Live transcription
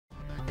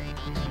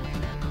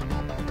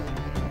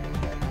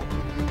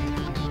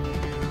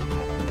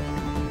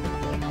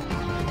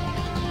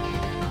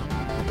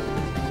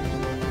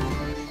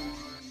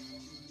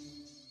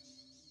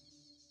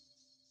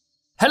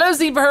Hello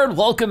Zebraherd,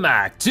 welcome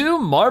back to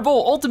Marvel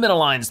Ultimate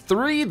Alliance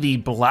 3, the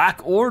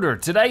Black Order.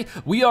 Today,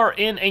 we are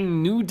in a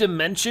new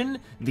dimension,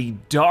 the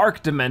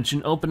Dark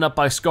Dimension, opened up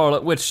by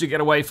Scarlet Witch to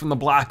get away from the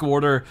Black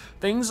Order.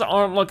 Things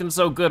aren't looking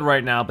so good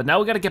right now, but now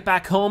we gotta get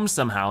back home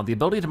somehow. The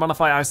ability to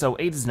modify ISO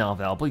 8 is now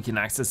available. You can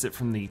access it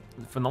from the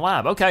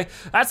lab. Okay,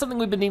 that's something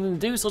we've been needing to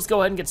do, so let's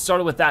go ahead and get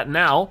started with that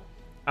now.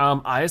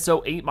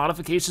 ISO 8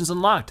 modifications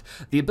unlocked.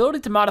 The ability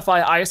to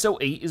modify ISO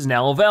 8 is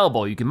now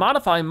available. You can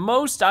modify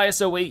most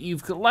ISO 8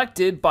 you've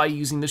collected by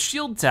using the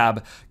shield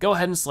tab. Go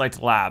ahead and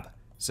select lab.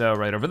 So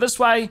right over this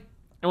way,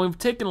 and we've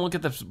taken a look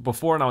at this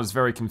before and I was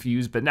very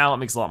confused, but now it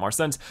makes a lot more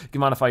sense. You can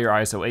modify your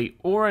ISO 8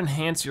 or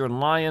enhance your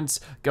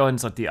alliance. Go ahead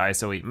and select the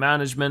ISO 8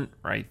 management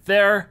right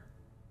there.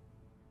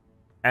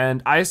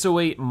 And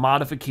ISO 8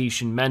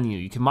 modification menu.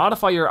 You can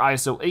modify your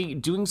ISO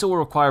 8, doing so will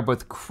require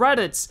both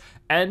credits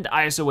and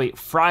ISO 8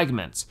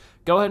 fragments.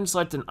 Go ahead and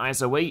select an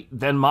ISO 8,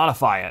 then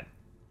modify it.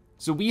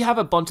 So we have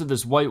a bunch of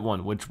this white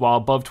one, which while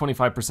above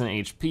 25%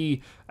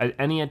 HP, at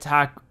any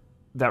attack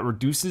that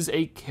reduces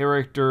a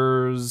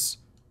character's,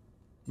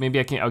 maybe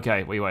I can't,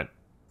 okay, wait,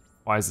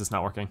 why is this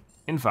not working?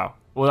 Info,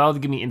 well that'll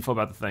give me info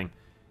about the thing.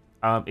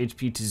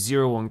 HP to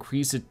 0 will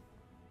increase it,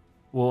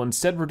 will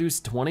instead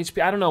reduce to 1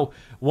 HP. I don't know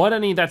what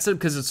any that said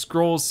because it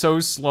scrolls so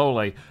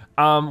slowly.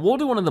 We'll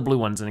do one of the blue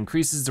ones. It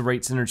increases the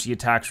rate synergy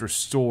attacks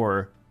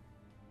restore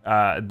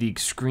the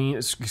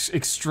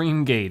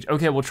extreme gauge.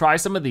 Okay, we'll try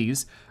some of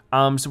these.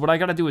 So what I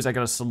gotta do is I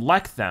gotta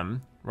select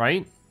them,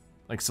 right?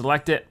 Like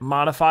select it,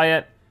 modify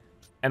it,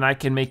 and I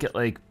can make it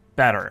like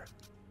better.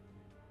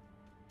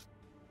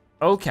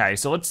 Okay,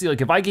 so let's see,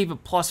 like if I gave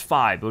it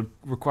 +5, it would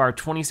require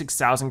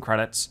 26,000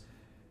 credits.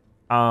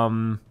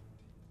 And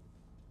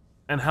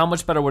how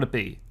much better would it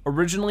be?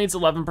 Originally it's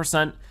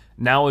 11%,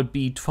 now it'd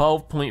be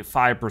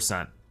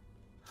 12.5%.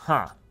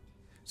 Huh.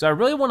 So I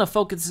really wanna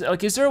focus,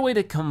 like is there a way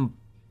to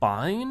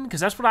combine?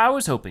 Because that's what I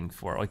was hoping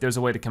for, like there's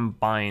a way to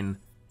combine,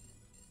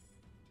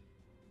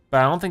 but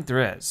I don't think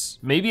there is.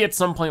 Maybe at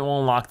some point we'll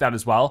unlock that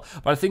as well,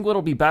 but I think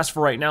what'll be best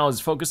for right now is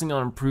focusing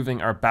on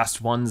improving our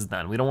best ones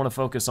then. We don't wanna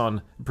focus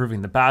on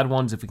improving the bad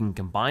ones. If we can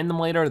combine them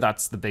later,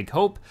 that's the big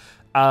hope.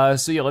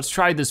 So yeah, let's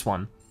try this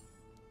one.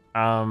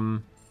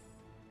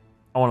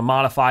 I wanna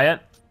modify it.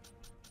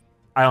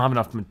 I don't have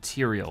enough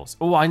materials.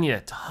 Oh, I need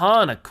a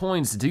ton of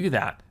coins to do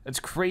that.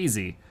 That's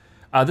crazy.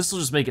 This will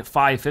just make it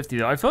 550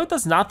 though. I feel like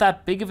that's not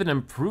that big of an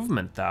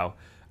improvement though.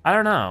 I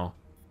don't know.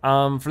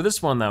 For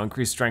this one though,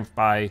 increase strength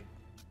by,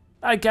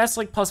 I guess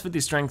like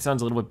 +50 strength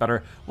sounds a little bit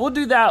better. We'll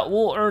do that,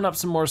 we'll earn up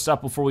some more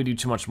stuff before we do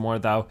too much more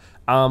though.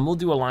 We'll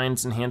do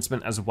alliance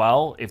enhancement as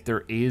well if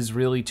there is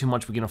really too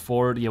much we can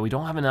afford. Yeah, we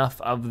don't have enough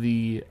of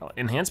the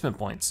enhancement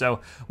points, so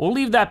we'll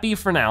leave that be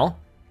for now.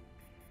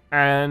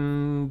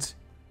 And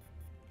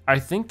I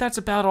think that's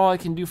about all I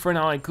can do for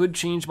now. I could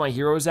change my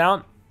heroes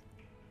out.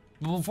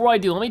 But before I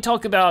do, let me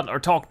talk about, or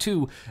talk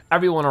to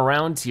everyone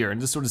around here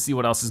and just sort of see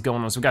what else is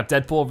going on. So we got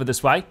Deadpool over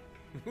this way.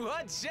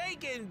 What's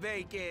shaking,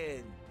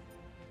 bacon?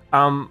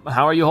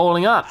 How are you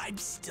holding up? I'm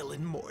still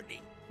in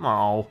mourning.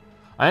 Oh,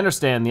 I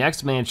understand the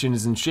X-Mansion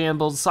is in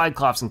shambles.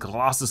 Cyclops and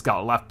Colossus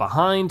got left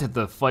behind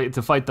to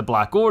fight the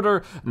Black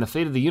Order, and the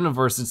fate of the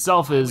universe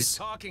itself is. I was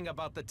talking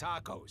about the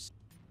tacos.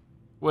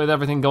 With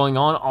everything going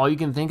on, all you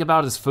can think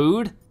about is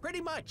food?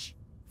 Pretty much.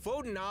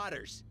 Food and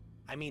otters.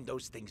 I mean,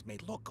 those things may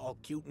look all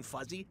cute and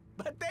fuzzy,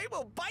 but they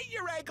will bite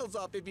your ankles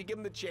off if you give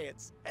them the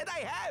chance. And I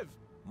have,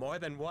 more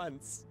than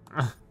once.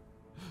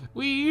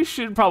 We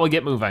should probably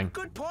get moving.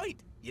 Good point.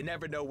 You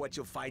never know what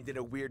you'll find in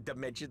a weird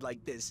dimension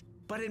like this.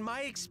 But in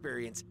my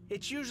experience,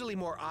 it's usually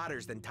more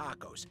otters than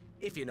tacos,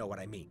 if you know what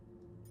I mean.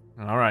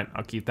 All right,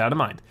 I'll keep that in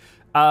mind.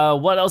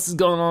 What else is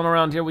going on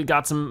around here? We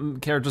got some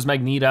characters.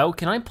 Magneto.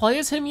 Can I play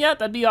as him yet?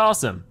 That'd be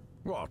awesome.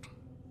 What?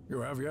 You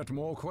have yet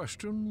more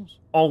questions?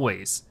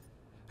 Always.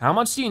 How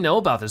much do you know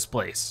about this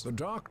place? The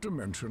Dark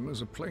Dimension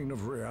is a plane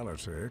of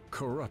reality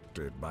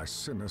corrupted by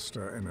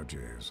sinister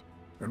energies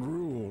and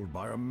ruled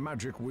by a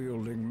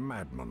magic-wielding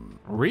madman.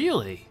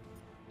 Really?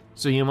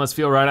 So you must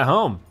feel right at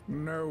home.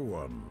 No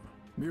one,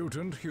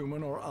 mutant,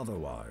 human, or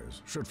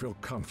otherwise, should feel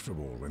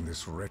comfortable in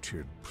this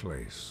wretched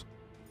place.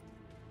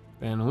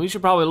 And we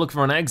should probably look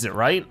for an exit,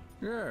 right?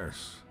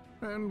 Yes,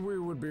 and we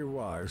would be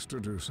wise to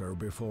do so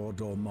before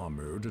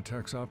Dormammu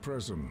detects our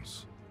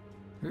presence.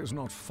 He is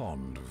not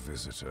fond of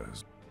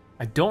visitors.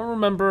 I don't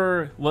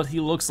remember what he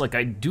looks like.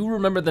 I do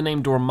remember the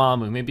name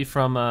Dormammu, maybe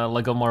from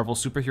Lego Marvel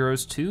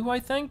Superheroes 2, I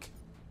think?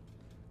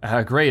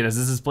 Great, as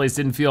this place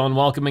didn't feel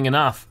unwelcoming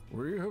enough.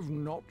 We have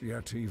not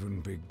yet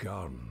even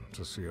begun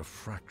to see a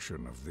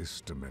fraction of this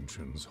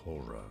dimension's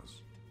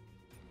horrors.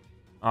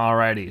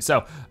 Alrighty,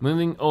 so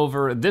moving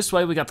over this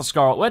way, we got the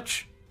Scarlet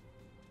Witch.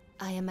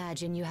 I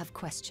imagine you have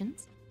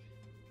questions?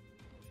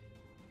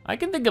 I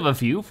can think of a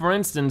few. For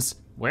instance,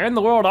 where in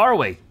the world are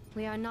we?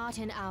 We are not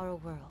in our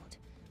world,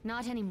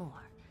 not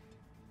anymore.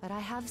 But I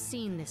have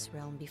seen this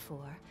realm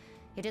before.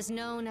 It is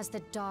known as the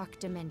Dark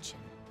Dimension,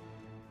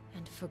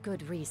 and for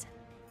good reason.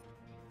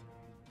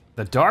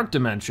 The Dark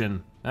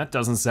Dimension? That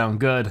doesn't sound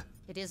good.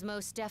 It is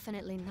most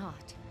definitely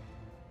not.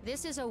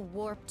 This is a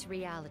warped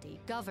reality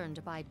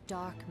governed by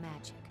dark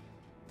magic.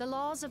 The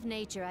laws of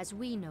nature as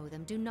we know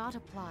them do not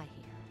apply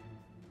here.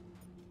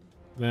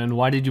 Then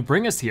why did you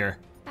bring us here?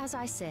 As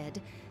I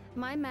said,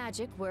 my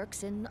magic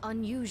works in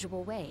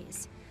unusual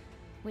ways.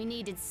 We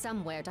needed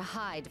somewhere to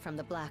hide from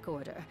the Black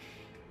Order.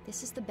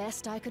 This is the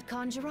best I could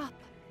conjure up.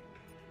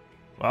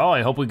 Well,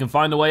 I hope we can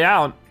find a way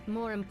out.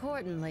 More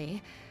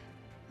importantly,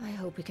 I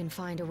hope we can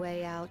find a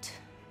way out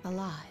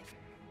alive.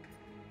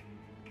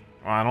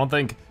 Well, I don't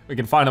think we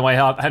can find a way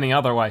out any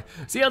other way.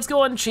 So yeah, let's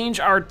go ahead and change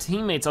our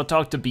teammates. I'll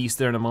talk to Beast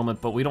there in a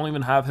moment, but we don't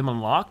even have him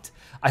unlocked.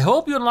 I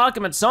hope you unlock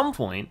him at some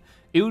point.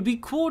 It would be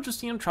cool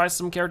just to try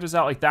some characters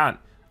out like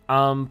that.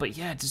 But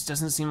yeah, it just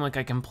doesn't seem like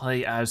I can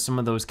play as some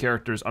of those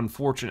characters,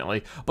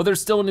 unfortunately. But there's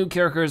still new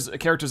characters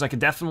I could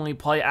definitely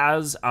play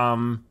as. I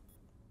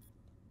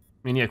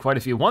mean, yeah, quite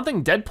a few. One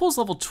thing, Deadpool's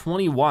level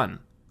 21.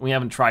 We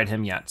haven't tried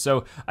him yet,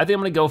 so I think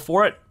I'm gonna go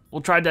for it.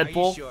 We'll try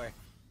Deadpool. Are you sure?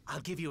 I'll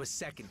give you a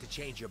second to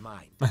change your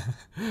mind.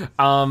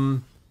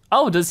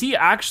 Oh, does he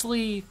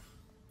actually?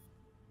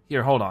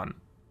 Here, hold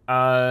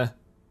on.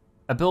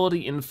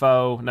 Ability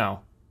info, no.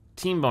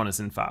 Team bonus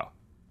info.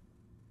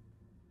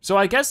 So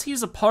I guess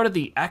he's a part of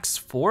the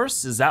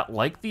X-Force? Is that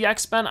like the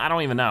X-Men? I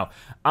don't even know.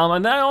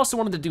 And then I also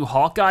wanted to do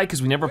Hawkeye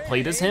because we never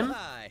played as him.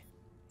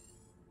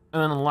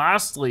 And then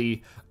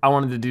lastly, I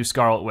wanted to do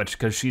Scarlet Witch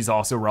because she's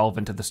also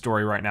relevant to the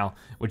story right now,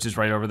 which is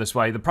right over this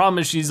way. The problem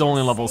is she's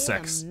only level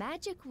 6.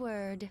 Magic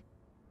word.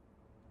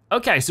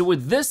 Okay, so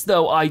with this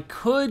though, I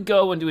could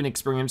go and do an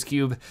experience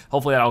cube.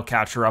 Hopefully that'll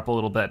catch her up a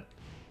little bit.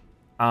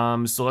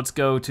 So let's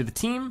go to the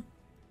team.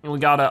 And we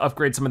gotta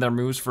upgrade some of their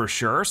moves for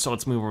sure, so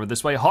let's move over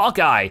this way.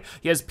 Hawkeye,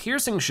 he has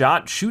piercing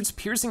shot, shoots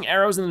piercing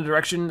arrows in the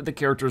direction the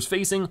character is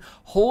facing,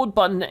 hold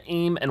button to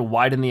aim and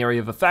widen the area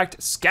of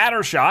effect.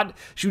 Scatter shot,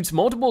 shoots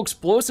multiple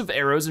explosive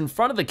arrows in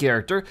front of the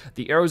character.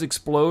 The arrows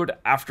explode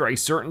after a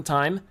certain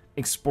time.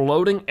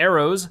 Exploding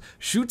arrows,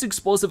 shoots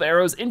explosive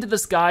arrows into the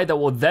sky that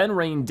will then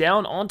rain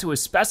down onto a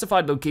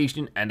specified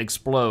location and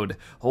explode.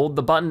 Hold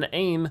the button to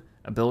aim.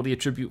 Ability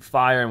attribute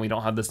fire, and we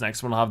don't have this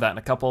next one. We'll have that in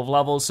a couple of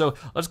levels. So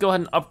let's go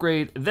ahead and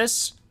upgrade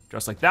this,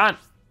 just like that.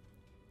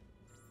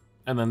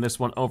 And then this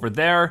one over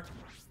there.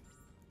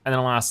 And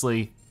then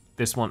lastly,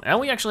 this one.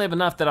 And we actually have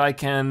enough that I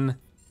can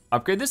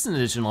upgrade this an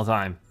additional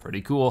time.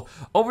 Pretty cool.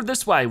 Over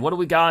this way, what do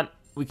we got?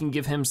 We can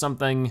give him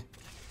something.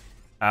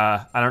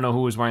 I don't know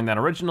who was wearing that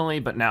originally,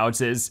 but now it's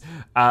his.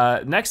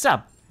 Next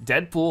up,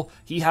 Deadpool.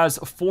 He has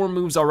 4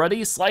 moves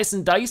already. Slice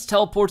and Dice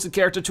teleports the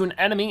character to an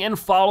enemy and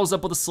follows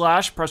up with a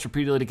slash. Press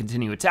repeatedly to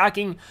continue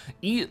attacking.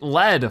 Eat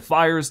Lead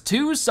fires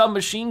 2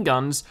 submachine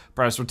guns.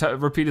 Press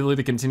repeatedly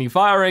to continue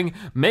firing.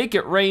 Make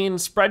It Rain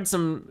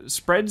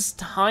spreads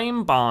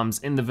time bombs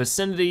in the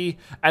vicinity.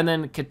 And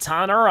then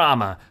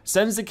Katana-rama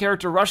sends the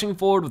character rushing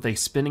forward with a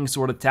spinning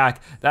sword attack.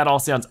 That all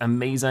sounds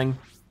amazing.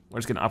 We're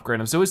just gonna upgrade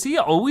him. So has he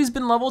always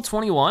been level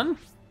 21?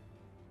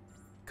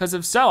 Because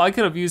if so, I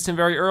could have used him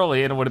very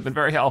early and it would have been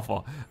very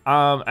helpful.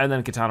 And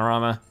then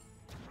Katana-rama.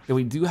 Yeah,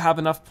 we do have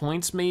enough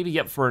points maybe.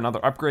 Yep, for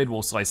another upgrade,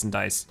 we'll Slice and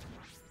Dice.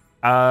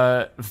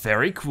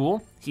 Very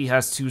cool. He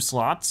has 2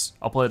 slots.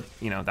 I'll put,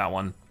 that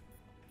one.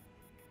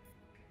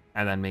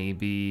 And then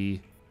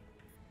maybe,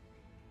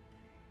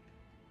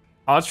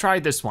 let's try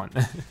this one.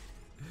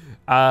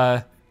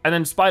 And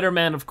then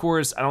Spider-Man, of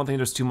course, I don't think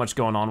there's too much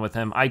going on with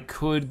him. I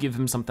could give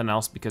him something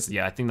else because,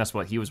 yeah, I think that's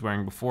what he was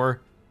wearing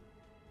before.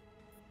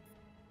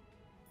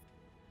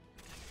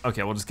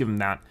 Okay, we'll just give him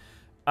that.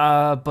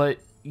 But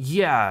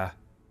yeah,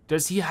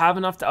 does he have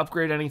enough to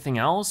upgrade anything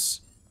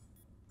else?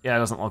 Yeah, it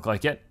doesn't look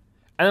like it.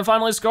 And then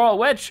finally, Scarlet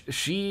Witch.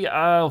 She,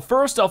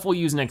 first off, we'll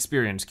use an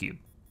experience cube.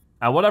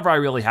 Whatever I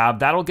really have,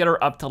 that'll get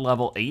her up to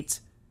level 8.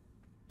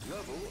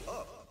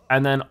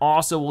 And then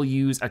also we'll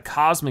use a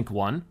cosmic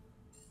one.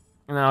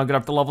 And then I'll get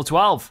up to level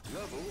 12.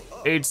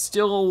 It's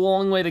still a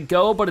long way to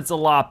go, but it's a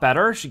lot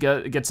better. She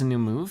gets a new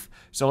move.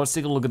 So let's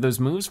take a look at those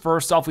moves.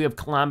 First off, we have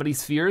Calamity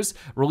Spheres.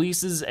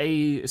 Releases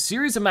a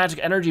series of magic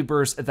energy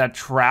bursts that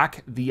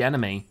track the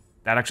enemy.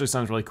 That actually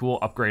sounds really cool,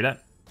 upgrade it.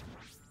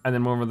 And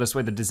then over this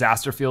way, the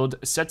Disaster Field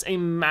sets a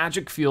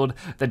magic field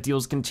that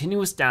deals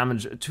continuous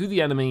damage to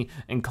the enemy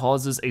and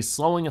causes a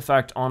slowing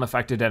effect on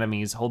affected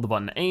enemies. Hold the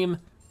button to aim,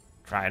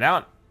 try it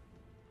out.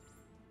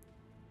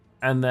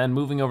 And then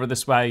moving over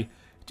this way,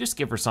 just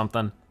give her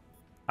something.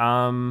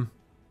 I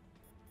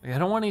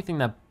don't want anything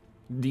that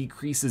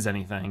decreases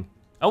anything.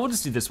 Oh, we'll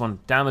just do this one,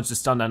 damage to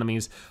stunned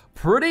enemies.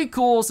 Pretty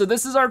cool, so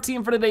this is our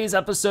team for today's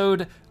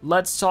episode.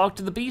 Let's talk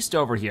to the Beast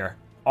over here.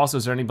 Also,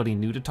 is there anybody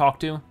new to talk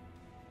to?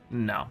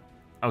 No,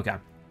 okay.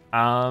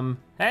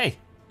 Hey,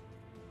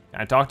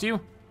 can I talk to you?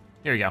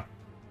 Here you go.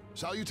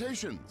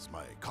 Salutations,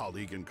 my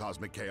colleague in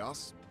Cosmic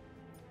Chaos.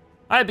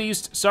 Hi,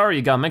 Beast, sorry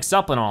you got mixed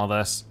up in all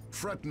this.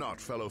 Fret not,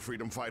 fellow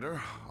freedom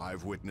fighter.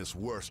 I've witnessed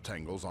worse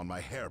tangles on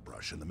my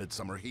hairbrush in the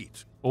midsummer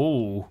heat.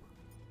 Ooh,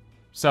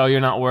 so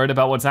you're not worried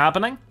about what's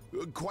happening?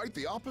 Quite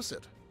the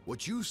opposite.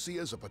 What you see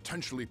as a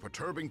potentially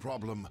perturbing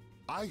problem,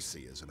 I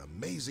see as an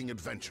amazing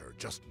adventure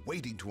just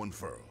waiting to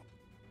unfurl.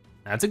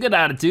 That's a good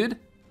attitude.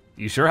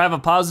 You sure have a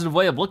positive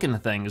way of looking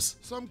at things.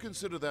 Some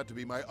consider that to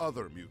be my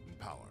other mutant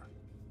power.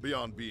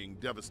 Beyond being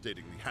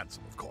devastatingly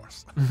handsome, of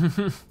course.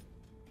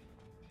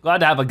 Glad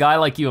to have a guy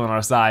like you on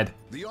our side.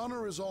 The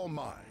honor is all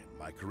mine,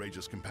 my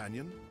courageous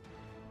companion.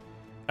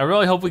 I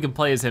really hope we can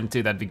play as him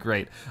too, that'd be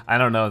great. I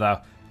don't know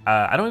though.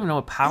 I don't even know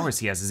what powers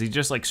he has. Is he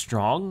just like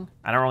strong?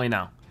 I don't really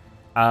know.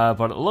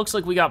 But it looks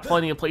like we got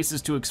plenty of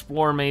places to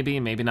explore, maybe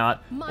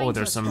not. Oh,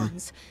 there's some...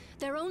 Ones.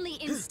 Their only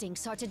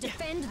instincts are to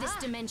defend this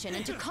dimension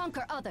and to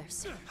conquer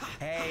others.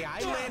 Hey, I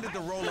landed the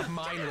role of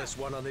mindless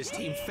one on this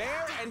team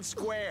fair and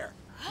square.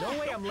 No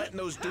way I'm letting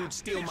those dudes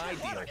steal my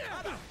deal.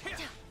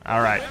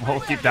 All right, we'll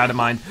keep that in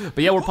mind.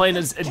 But yeah, we're playing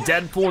as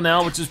Deadpool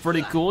now, which is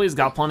pretty cool. He's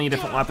got plenty of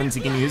different weapons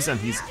he can use, and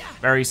he's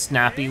very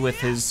snappy with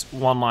his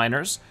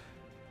one-liners.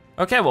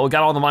 Okay, well, we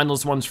got all the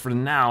mindless ones for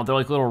now. They're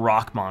like little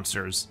rock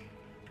monsters.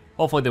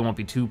 Hopefully they won't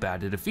be too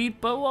bad to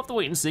defeat, but we'll have to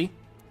wait and see.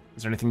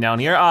 Is there anything down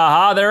here?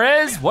 Aha,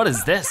 there is! What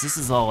is this? This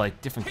is all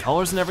like different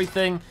colors and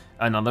everything.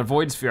 Another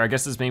void sphere. I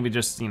guess this maybe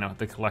just, you know,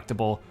 the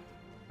collectible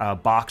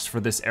box for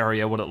this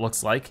area, what it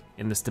looks like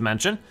in this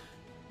dimension.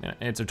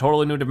 It's a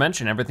totally new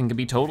dimension. Everything can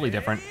be totally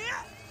different.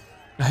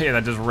 Yeah,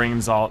 that just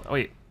rings all, oh,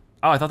 wait.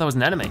 Oh, I thought that was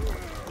an enemy.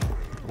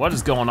 What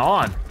is going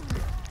on?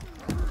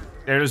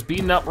 They're just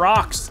beating up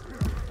rocks.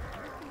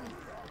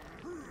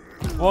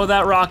 What will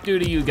that rock do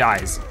to you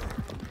guys?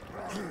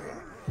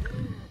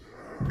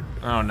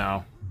 Oh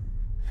no.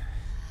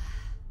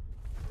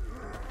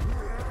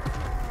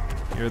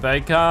 Here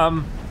they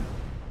come.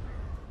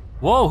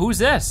 Whoa, who's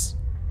this?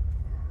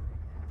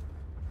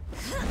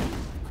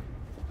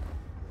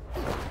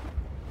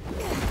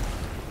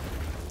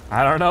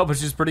 I don't know, but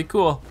she's pretty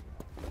cool.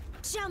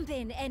 Jump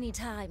in any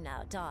time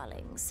now,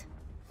 darlings.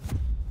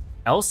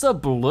 Elsa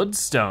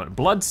Bloodstone,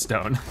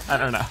 I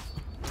don't know.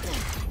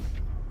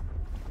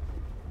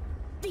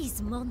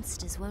 These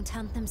monsters won't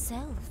hunt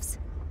themselves.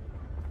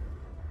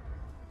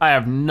 I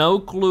have no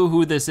clue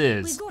who this We've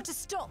is. got to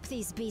stop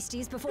these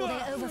beasties before they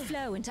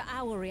overflow into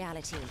our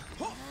reality.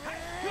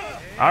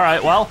 All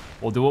right, well,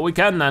 we'll do what we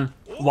can then.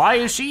 Why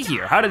is she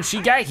here? How did she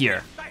get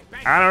here?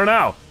 I don't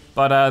know,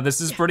 but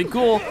this is pretty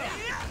cool.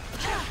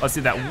 Let's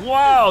see that.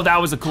 Whoa, that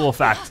was a cool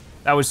effect.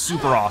 That was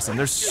super awesome.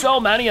 There's so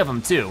many of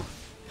them too.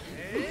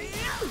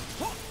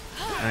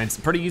 And it's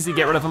pretty easy to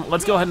get rid of them.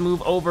 Let's go ahead and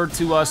move over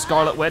to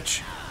Scarlet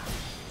Witch.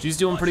 She's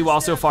doing pretty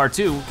well so far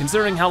too,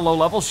 considering how low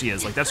level she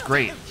is. Like, that's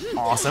great,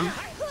 awesome.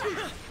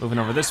 Moving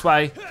over this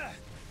way.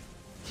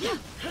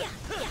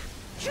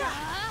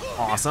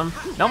 Awesome.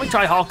 Now we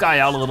try Hawkeye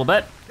out a little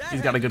bit.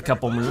 He's got a good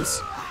couple moves.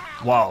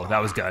 Whoa, that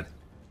was good.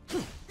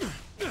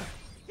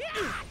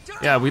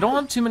 Yeah, we don't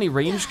have too many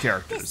ranged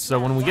characters, so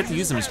when we get to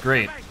use them, it's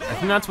great. I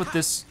think that's what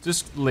this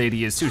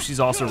lady is too. She's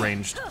also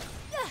ranged.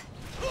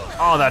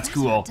 Oh, that's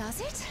cool. Does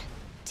it?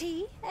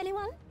 Tea,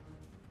 anyone?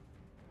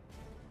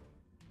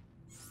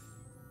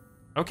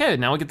 Okay,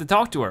 now we get to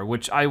talk to her,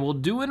 which I will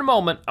do in a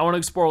moment. I want to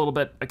explore a little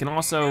bit. I can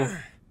also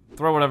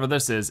throw whatever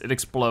this is. It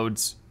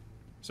explodes.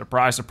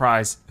 Surprise,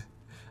 surprise.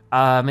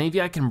 Maybe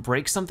I can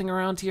break something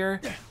around here?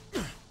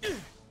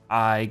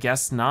 I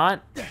guess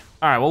not.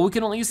 All right, well, we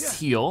can at least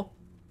heal.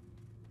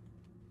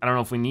 I don't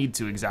know if we need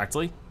to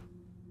exactly.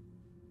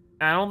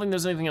 I don't think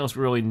there's anything else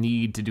we really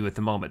need to do at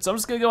the moment. So I'm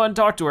just gonna go ahead and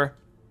talk to her.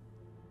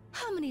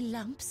 How many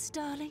lumps,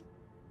 darling?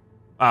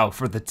 Oh,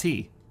 for the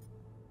tea.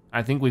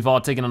 I think we've all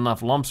taken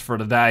enough lumps for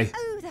today.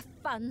 Oh, the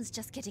fun's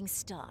just getting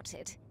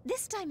started.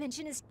 This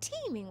dimension is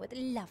teeming with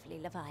lovely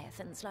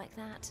leviathans like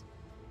that.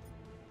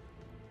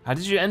 How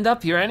did you end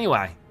up here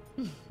anyway?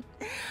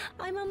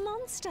 I'm a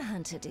monster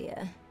hunter,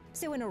 dear.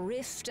 So when a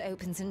rift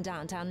opens in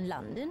downtown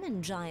London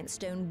and giant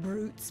stone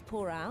brutes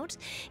pour out,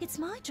 it's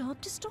my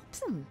job to stop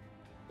them.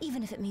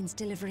 Even if it means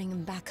delivering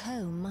them back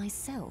home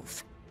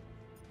myself.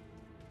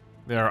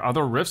 There are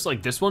other rifts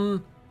like this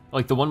one?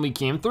 Like the one we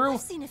came through? I've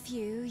seen a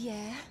few,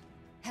 yeah.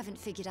 Haven't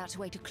figured out a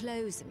way to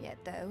close them yet,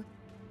 though.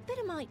 Bit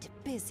a mite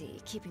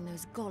busy keeping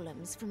those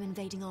golems from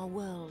invading our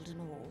world and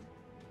all.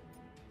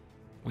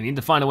 We need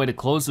to find a way to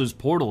close those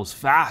portals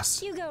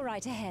fast. You go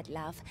right ahead,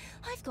 love.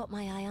 I've got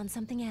my eye on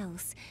something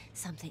else.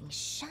 Something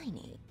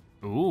shiny.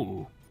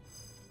 Ooh.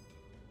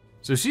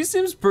 So she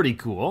seems pretty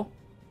cool.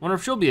 Wonder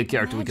if she'll be a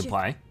character we can Magic.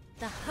 play.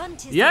 The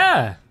hunt is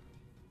Yeah.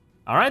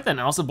 All right then,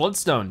 Elsa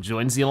Bloodstone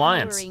joins the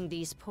Alliance. Entering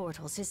these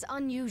portals is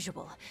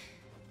unusual,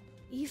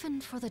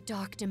 even for the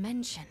dark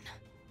dimension.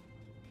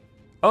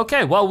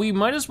 Okay, well, we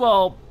might as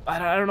well,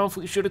 I don't know if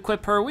we should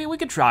equip her. We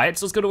could try it,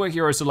 so let's go to our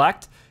hero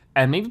select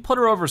and maybe put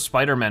her over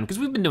Spider-Man, because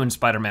we've been doing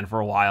Spider-Man for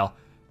a while.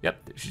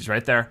 Yep, she's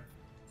right there.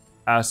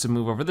 So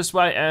move over this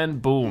way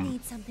and boom.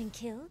 Need something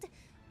killed?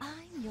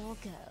 I'm your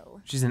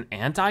go. She's an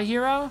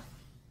anti-hero?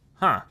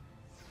 Huh.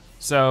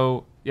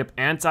 So, yep,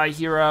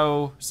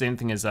 anti-hero, same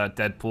thing as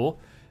Deadpool.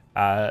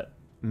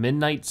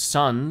 Midnight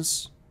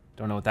Suns,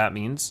 don't know what that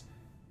means.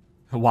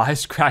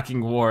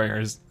 Wisecracking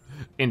warriors,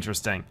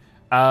 interesting.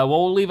 Well,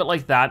 we'll leave it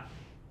like that.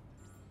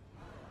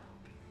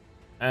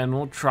 And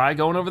we'll try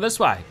going over this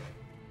way.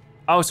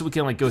 Oh, so we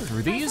can like go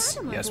through these?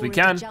 Yes, we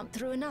can. Jump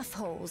through enough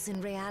holes in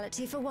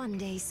reality for one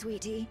day,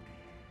 sweetie.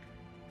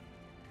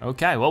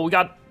 Okay, well, we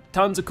got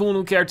tons of cool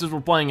new characters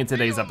we're playing in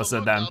today's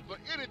episode then. For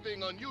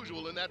anything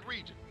unusual in that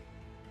region.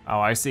 Oh,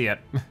 I see it.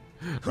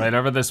 Right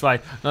over this way,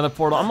 another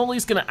portal. I'm at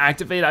least gonna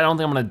activate. I don't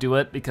think I'm gonna do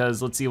it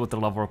because let's see what the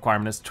level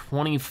requirement is.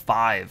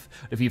 25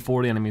 to defeat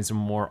 40 enemies or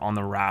more on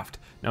the raft.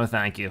 No,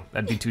 thank you.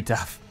 That'd be too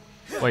tough.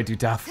 Way too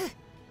tough.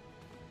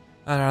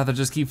 I'd rather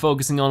just keep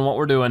focusing on what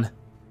we're doing.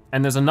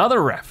 And there's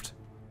another rift.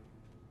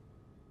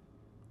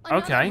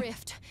 Another Okay.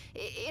 rift.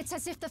 It's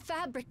as if the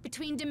fabric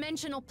between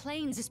dimensional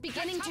planes is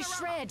beginning to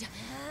shred.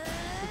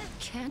 We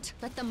can't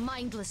let the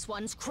mindless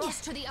ones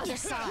cross to the other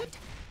side.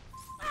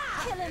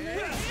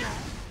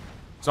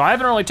 So I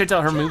haven't really checked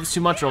out her moves too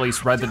much, or at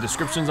least read the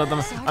descriptions of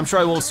them. I'm sure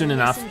I will soon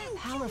enough.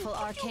 Powerful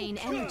arcane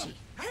energy.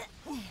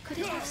 Could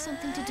it have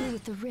something to do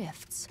with the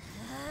rifts?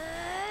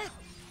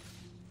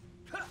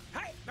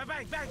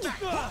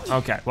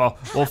 Okay, well,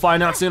 we'll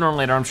find out sooner or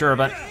later, I'm sure of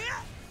it.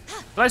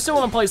 But I still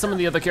want to play some of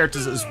the other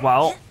characters as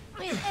well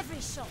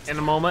in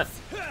a moment.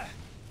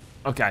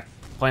 Okay,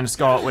 playing a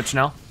Scarlet Witch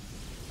now.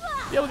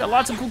 Yeah, we got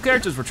lots of cool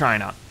characters we're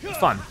trying out. It's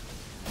fun.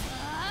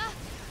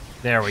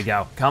 There we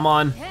go, come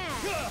on.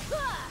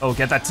 Oh,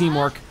 get that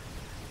teamwork.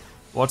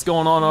 What's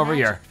going on over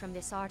here? Magic from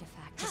this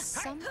artifact is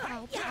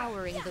somehow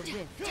powering the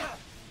rift.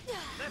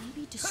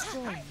 Maybe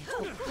destroying it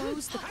will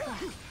close the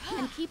crack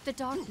and keep the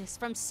darkness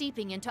from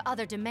seeping into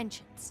other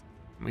dimensions.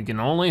 We can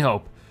only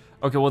hope.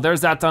 Okay, well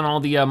there's that done. All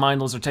the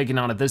mindless are taken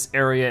out of this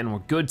area and we're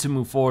good to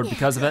move forward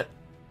because of it.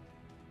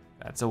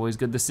 That's always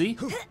good to see.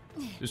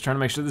 Just trying to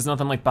make sure there's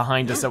nothing like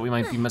behind us that we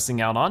might be missing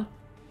out on.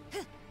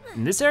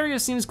 And this area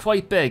seems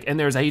quite big and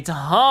there's a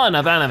ton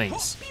of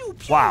enemies.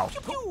 Wow.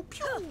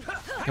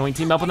 Can we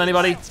team up with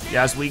anybody?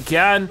 Yes, we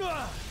can.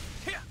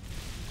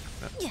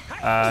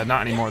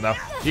 Not anymore though.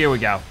 Here we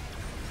go.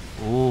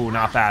 Ooh,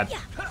 not bad.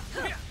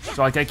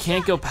 So like I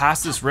can't go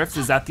past this rift,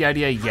 is that the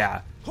idea?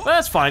 Yeah. But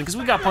that's fine, because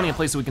we got plenty of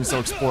places we can still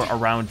explore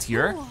around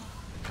here.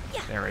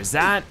 There is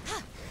that.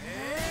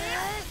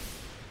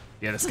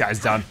 Yeah, this guy's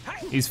done.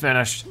 He's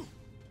finished.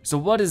 So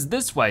what is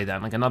this way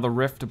then? Like another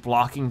rift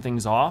blocking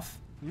things off?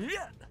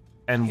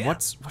 And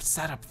what's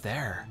that up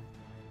there?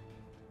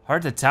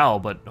 Hard to tell,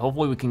 but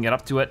hopefully we can get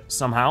up to it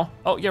somehow.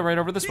 Oh yeah, right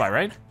over this way,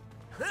 right?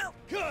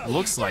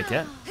 Looks like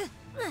it.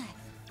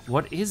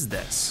 What is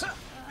this?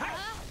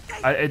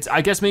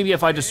 I guess maybe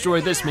if I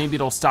destroy this, maybe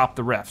it'll stop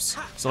the rifts.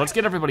 So let's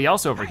get everybody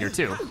else over here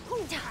too.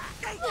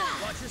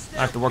 I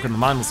have to work on the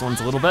mindless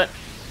ones a little bit.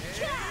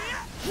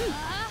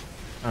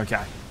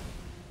 Okay.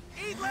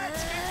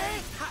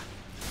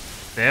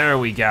 There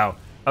we go.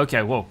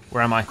 Okay, whoa,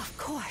 where am I? Of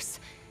course.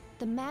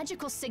 The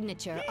magical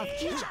signature of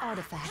each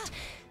artifact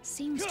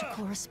seems to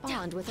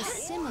correspond with a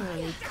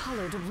similarly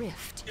colored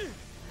rift.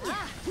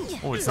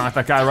 Oh, it's knocked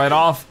that guy right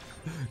off.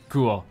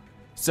 Cool.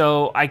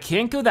 So I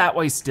can't go that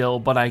way still,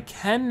 but I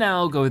can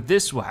now go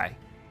this way.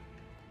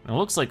 And it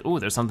looks like, oh,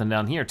 there's something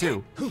down here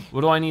too.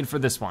 What do I need for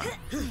this one?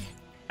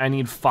 I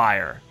need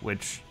fire,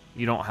 which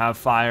you don't have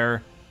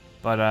fire,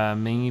 but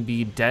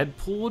maybe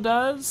Deadpool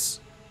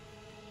does?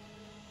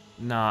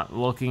 Not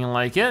looking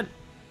like it.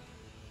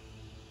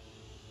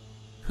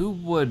 Who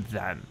would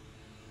then?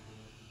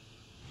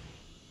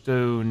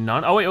 Do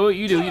none? Oh wait,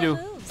 you do.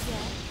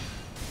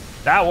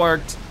 That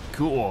worked,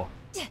 cool.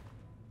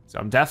 So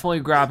I'm definitely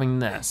grabbing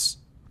this.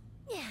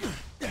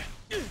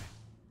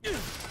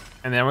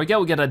 And there we go,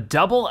 we get a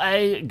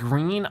AA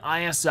green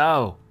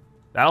ISO.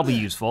 That'll be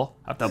useful.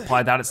 Have to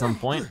apply that at some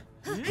point.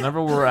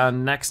 Whenever we're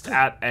next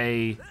at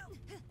a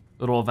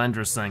little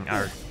Avengers thing,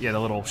 or yeah, the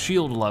little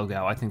shield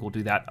logo, I think we'll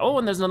do that. Oh,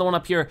 and there's another one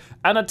up here,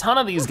 and a ton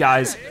of these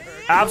guys.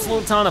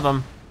 Absolute ton of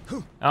them.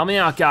 Help me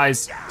out,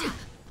 guys.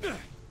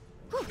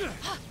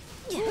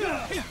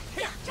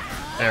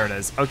 There it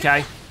is,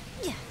 okay.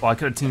 Well, I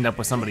could have teamed up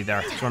with somebody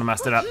there, sort of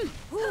messed it up.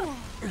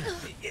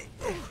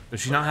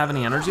 Does she not have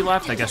any energy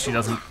left? I guess she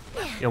doesn't.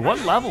 Yeah,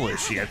 what level is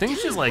she? I think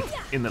she's like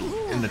in the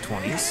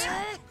 20s.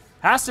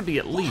 Has to be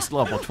at least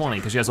level 20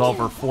 because she has all of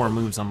her 4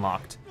 moves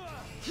unlocked.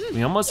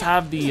 We almost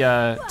have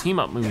the team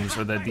up moves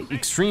or the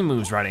extreme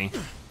moves ready.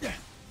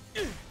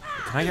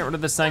 Can I get rid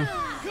of this thing?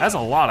 That's a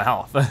lot of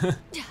health.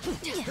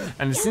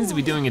 And it seems to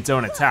be doing its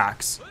own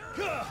attacks.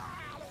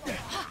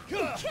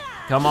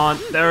 Come on,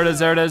 there it is,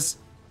 there it is.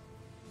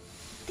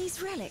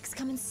 These relics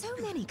come in so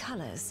many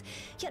colors,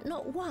 yet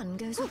not one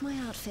goes with my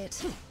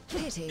outfit.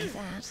 Pity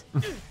that.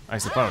 I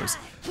suppose.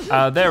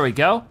 There we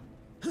go.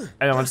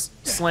 And let's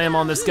slam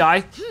on this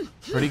guy.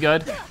 Pretty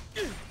good.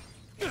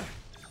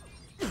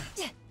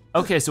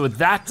 Okay, so with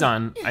that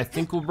done, I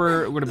think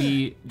we're gonna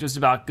be just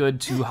about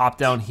good to hop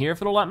down here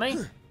if it'll let me.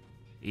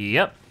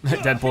 Yep,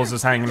 Deadpool's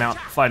just hanging out,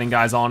 fighting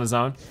guys on his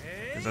own.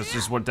 'Cause that's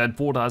just what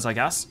Deadpool does, I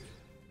guess.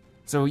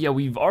 So yeah,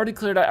 we've already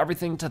cleared out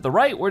everything to the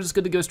right. We're just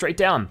good to go straight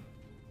down.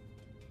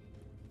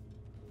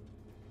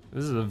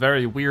 This is a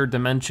very weird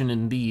dimension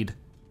indeed.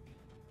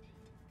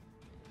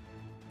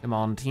 Come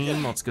on,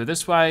 team, let's go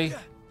this way.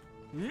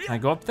 Can I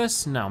go up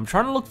this? No, I'm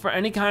trying to look for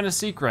any kind of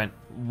secret.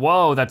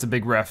 Whoa, that's a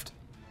big rift.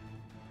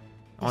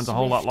 That one's a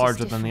whole lot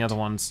larger than the other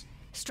ones.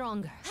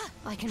 Stronger,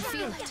 I can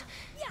feel it.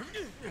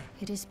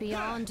 It is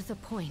beyond the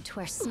point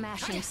where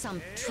smashing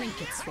some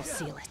trinkets will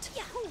seal it.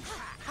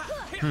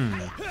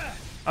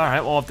 All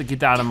right, we'll have to keep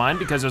that in mind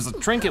because there's a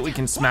trinket we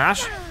can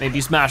smash.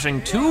 Maybe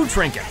smashing 2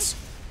 trinkets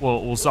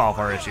will solve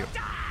our issue.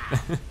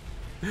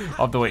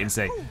 I'll have to wait and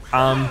see.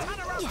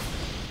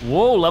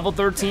 Whoa, level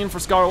 13 for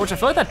Scarlet Witch. I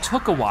feel like that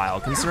took a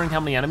while considering how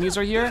many enemies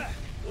are here.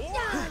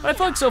 But I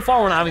feel like so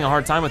far we're not having a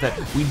hard time with it.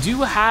 We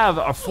do have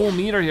a full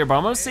meter here, but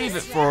I'm gonna save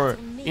it for,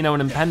 you know,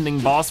 an impending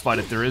boss fight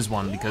if there is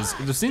one, because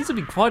there seems to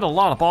be quite a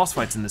lot of boss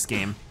fights in this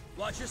game.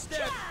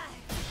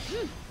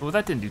 Well,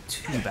 that didn't do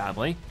too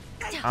badly.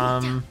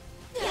 So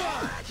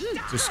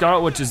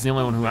Scarlet Witch is the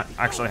only one who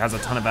actually has a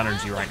ton of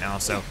energy right now,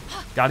 so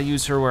gotta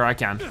use her where I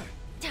can.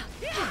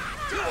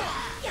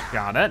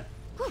 Got it.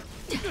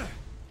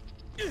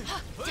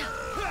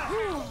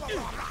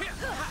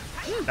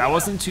 That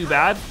wasn't too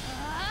bad.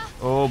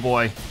 Oh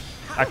boy,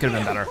 that could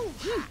have been better.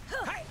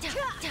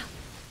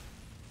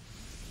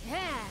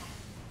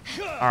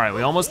 All right,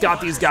 we almost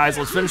got these guys.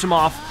 Let's finish them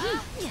off.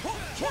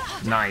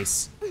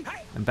 Nice.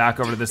 And back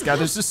over to this guy.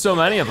 There's just so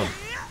many of them.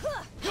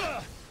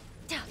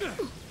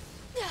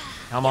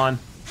 Come on.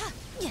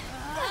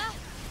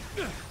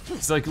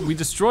 It's like we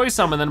destroy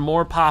some and then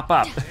more pop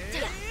up.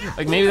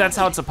 Like maybe that's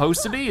how it's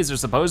supposed to be? Is there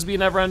supposed to be a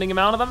never-ending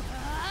amount of them?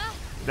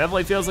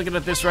 Definitely feels like it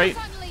at this rate.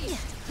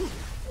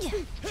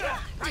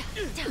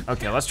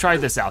 Okay, let's try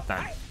this out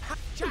then.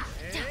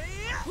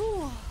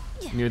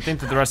 You would think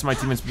that the rest of my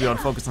teammates would be able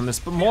to focus on this,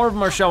 but more of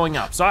them are showing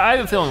up. So I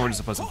have a feeling we're just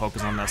supposed to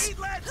focus on this.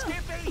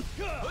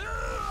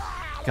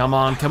 Come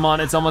on, come on,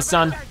 it's almost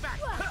done.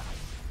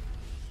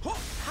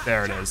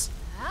 There it is.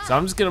 So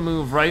I'm just gonna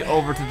move right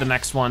over to the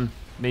next one.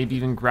 Maybe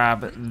even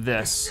grab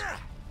this.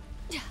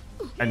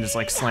 And just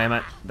like slam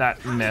it.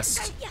 That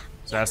missed,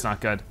 so that's not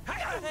good.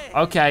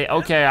 Okay,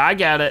 okay, I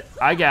get it,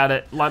 I get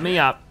it. Let me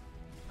up.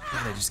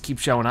 They just keep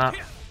showing up.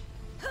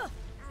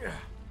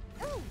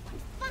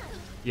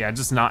 Yeah,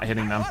 just not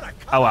hitting them.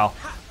 Oh well.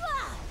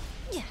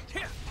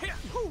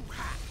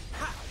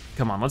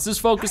 Come on, let's just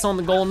focus on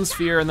the golden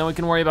sphere and then we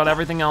can worry about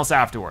everything else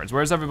afterwards.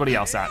 Where's everybody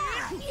else at?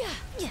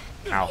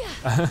 Ow.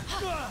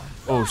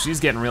 Oh, she's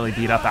getting really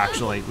beat up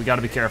actually. We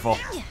gotta be careful.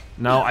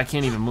 No, I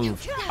can't even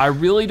move. I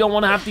really don't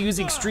wanna have to use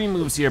the extreme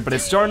moves here, but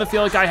it's starting to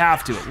feel like I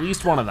have to, at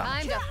least one of them.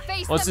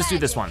 Let's just do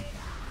this one.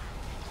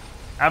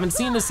 I haven't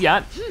seen this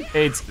yet.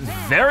 It's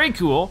very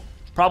cool.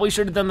 Probably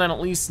should have done that at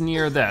least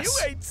near this.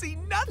 You ain't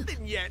seen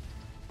nothing yet.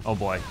 Oh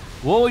boy.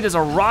 Whoa, he does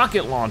a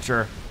rocket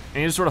launcher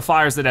and he just sort of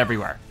fires it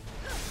everywhere.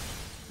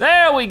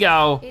 There we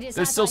go.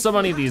 There's still so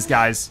many of these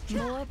guys.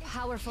 More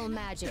powerful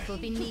magic will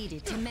be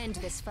needed to mend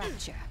this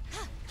fracture.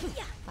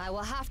 I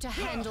will have to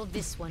handle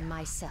this one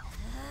myself.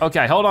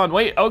 Okay, hold on,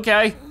 wait,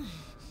 okay.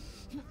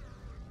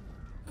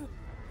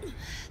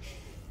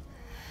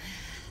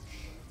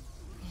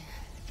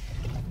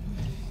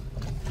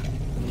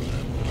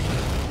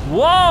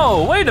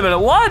 Whoa, wait a minute,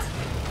 what?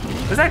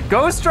 Is that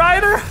Ghost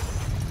Rider?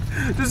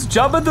 Just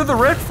jumping through the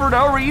rift for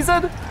no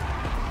reason?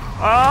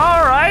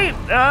 All right,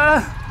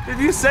 if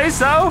you say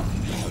so. Not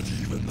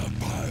even the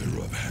pyre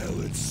of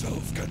hell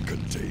itself can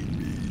contain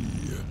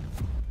me.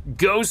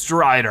 Ghost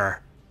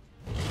Rider.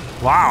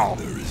 Wow.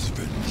 There is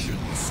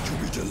vengeance to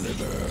be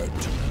delivered.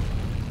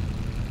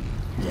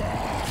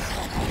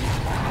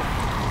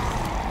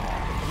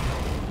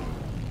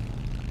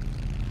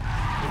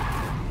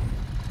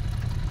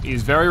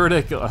 He's very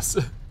ridiculous.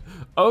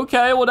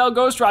 Okay, well now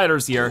Ghost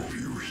Rider's here.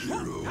 You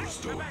heroes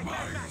don't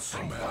mind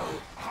some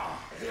help.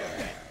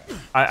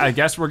 I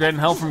guess we're getting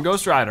help from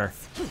Ghost Rider.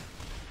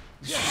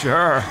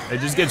 Sure,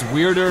 it just gets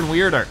weirder and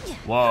weirder.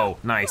 Whoa,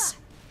 nice.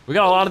 We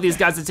got a lot of these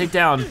guys to take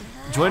down.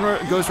 Join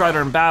Ghost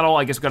Rider in battle.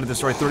 I guess we gotta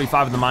destroy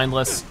 35 of the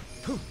mindless.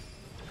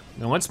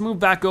 Now let's move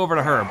back over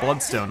to her,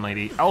 Bloodstone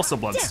lady, Elsa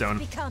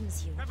Bloodstone.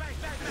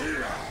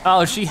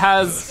 Oh, she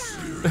has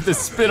the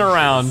spin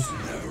around.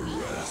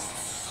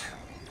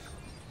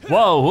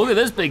 Whoa, look at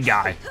this big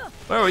guy.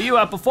 Where were you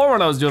at before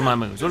when I was doing my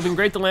moves? Would've been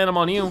great to land them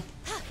on you.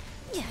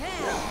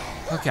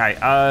 Okay,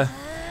 ow,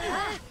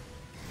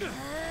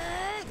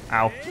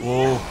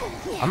 whoa.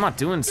 I'm not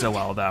doing so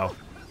well though.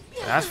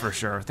 That's for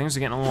sure, things are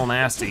getting a little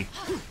nasty.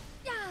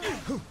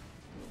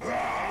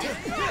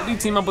 Let me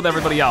team up with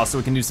everybody else so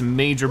we can do some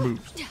major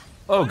moves.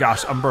 Oh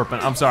gosh, I'm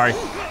burping, I'm sorry.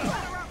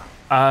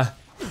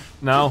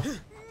 No.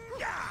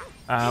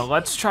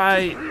 Let's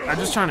try, I'm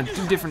just trying to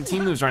do different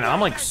team moves right now.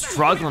 I'm like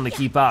struggling to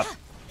keep up.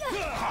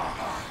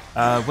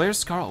 Where's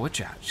Scarlet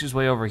Witch at? She's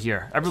way over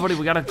here. Everybody,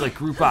 we gotta like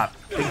group up,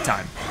 big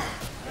time.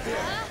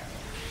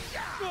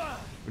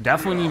 We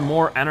definitely need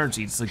more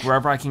energy, just like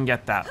wherever I can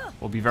get that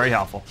will be very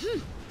helpful.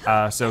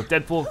 So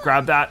Deadpool,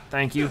 grab that,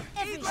 thank you.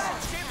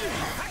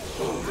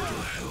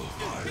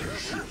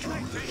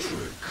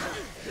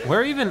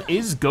 Where even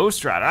is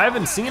Ghost Rider? I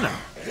haven't seen him.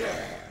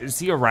 Is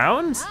he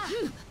around?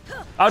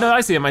 Oh no,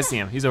 I see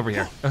him, he's over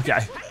here,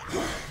 okay.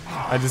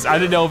 I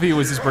didn't know if he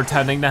was just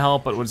pretending to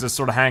help, but was just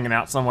sort of hanging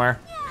out somewhere.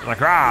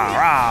 Like, rah,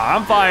 rah,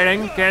 I'm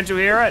fighting, can't you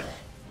hear it?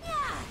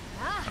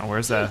 Oh,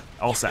 where's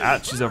Elsa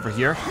at? She's over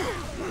here.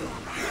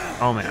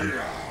 Oh man.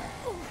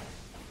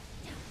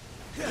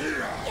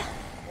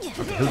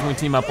 Okay, who can we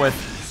team up with?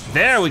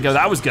 There we go,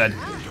 that was good.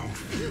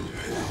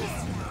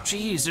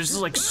 Jeez, there's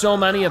just like so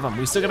many of them.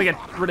 We still gotta get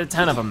rid of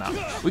 10 of them though.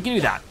 We can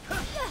do that.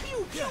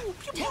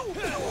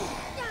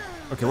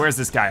 Okay, where's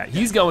this guy at?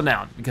 He's going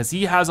down because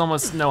he has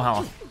almost no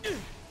health.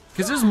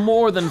 Because there's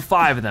more than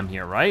 5 of them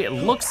here, right? It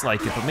looks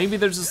like it, but maybe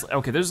there's just,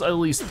 okay, there's at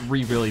least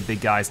 3 really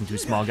big guys and 2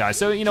 small guys.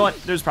 So you know what,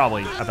 there's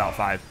probably about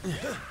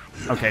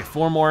 5. Okay,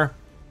 4 more.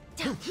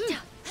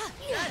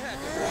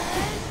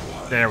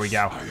 There we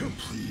go.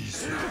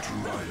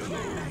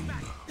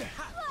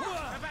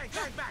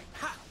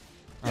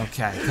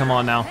 Okay, come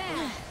on now.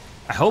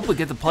 I hope we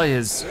get to play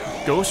his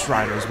Ghost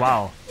Rider as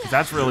well, because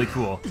that's really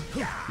cool.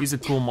 He's a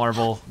cool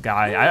Marvel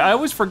guy. I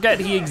always forget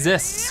he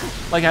exists,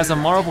 like as a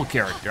Marvel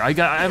character.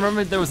 I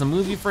remember there was a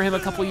movie for him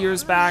a couple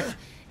years back,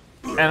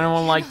 and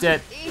everyone liked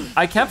it.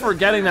 I kept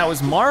forgetting that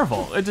was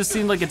Marvel. It just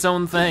seemed like its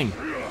own thing.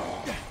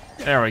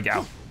 There we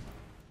go.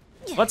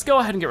 Let's go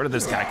ahead and get rid of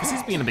this guy, because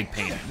he's being a big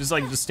pain.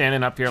 Just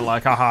standing up here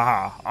like, ha ha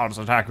ha, I'll just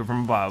attack you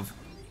from above.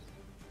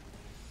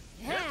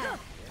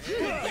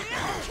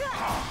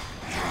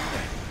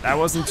 That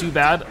wasn't too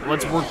bad.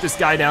 Let's work this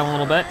guy down a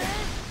little bit.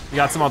 We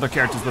got some other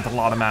characters with a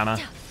lot of mana.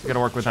 We gotta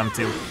work with them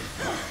too.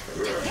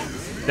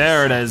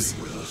 There it is.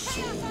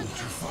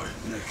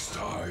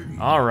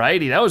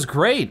 Alrighty, that was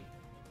great.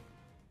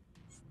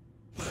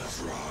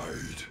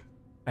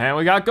 And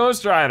we got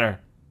Ghost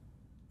Rider.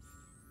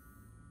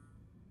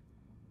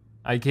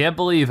 I can't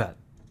believe it.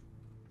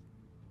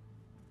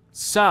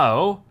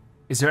 So,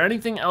 is there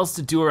anything else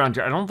to do around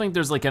here? I don't think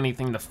there's like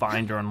anything to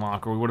find or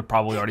unlock, or we would have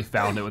probably already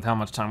found it with how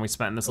much time we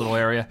spent in this little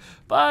area.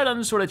 But I'm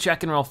just sort of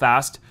checking real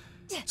fast.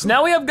 So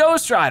now we have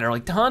Ghost Rider,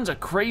 like tons of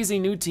crazy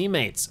new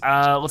teammates.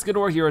 Let's go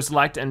to our hero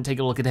select and take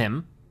a look at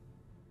him.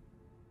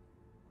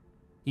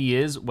 He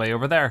is way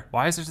over there.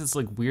 Why is there this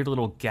like weird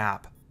little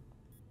gap?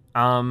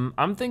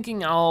 I'm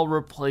thinking I'll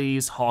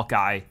replace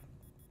Hawkeye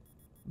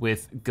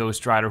with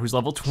Ghost Rider, who's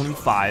level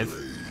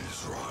 25.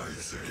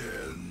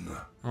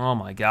 Oh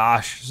my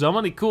gosh, so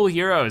many cool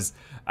heroes.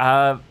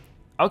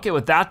 Okay,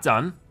 with that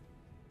done,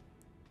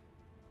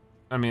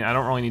 I mean, I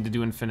don't really need to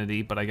do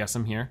Infinity, but I guess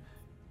I'm here.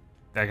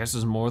 I guess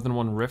there's more than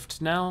one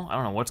rift now. I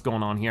don't know what's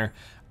going on here.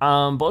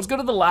 But let's go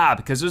to the lab,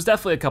 because there's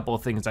definitely a couple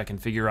of things I can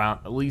figure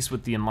out, at least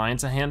with the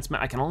Alliance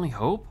enhancement. I can only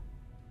hope.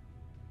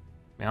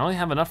 I mean, I only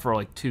have enough for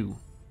like 2.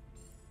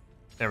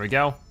 There we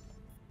go.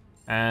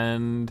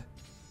 And,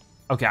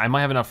 okay, I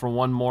might have enough for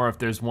 1 more if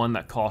there's one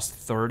that costs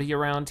 30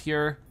 around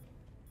here.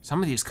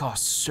 Some of these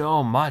cost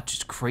so much,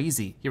 it's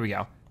crazy. Here we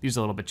go, these are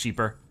a little bit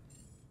cheaper.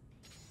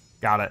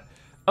 Got it.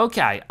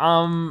 Okay,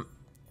 and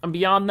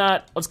beyond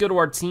that, let's go to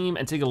our team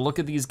and take a look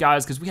at these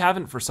guys, because we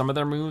haven't for some of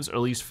their moves, or at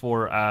least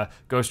for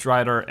Ghost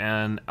Rider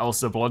and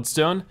Elsa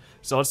Bloodstone.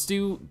 So let's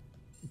do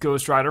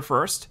Ghost Rider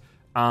first.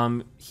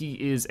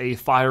 He is a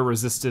fire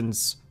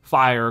resistance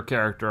fire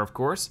character, of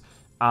course.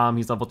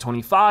 He's level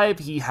 25,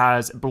 he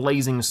has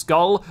Blazing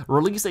Skull.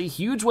 Release a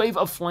huge wave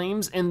of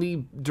flames in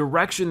the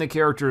direction the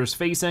character is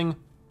facing.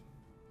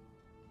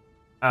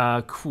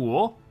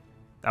 Cool.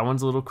 That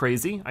one's a little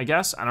crazy, I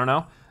guess, I don't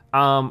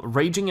know.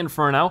 Raging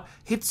Inferno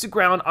hits the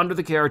ground under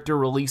the character,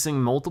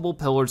 releasing multiple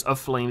pillars of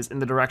flames in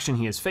the direction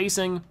he is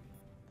facing.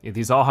 Yeah,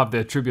 these all have the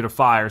attribute of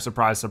fire,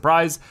 surprise,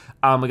 surprise.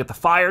 We got the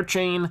Fire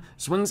Chain,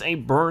 swings a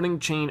burning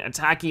chain,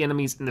 attacking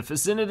enemies in the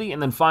vicinity,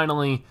 and then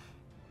finally,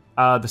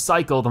 the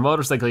cycle, the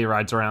motorcycle he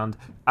rides around,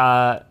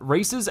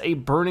 races a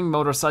burning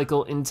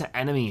motorcycle into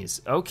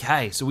enemies.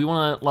 Okay, so we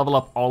wanna level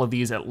up all of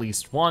these at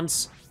least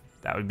once.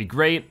 That would be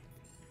great.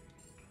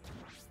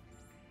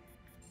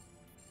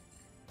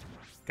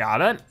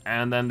 Got it,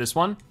 and then this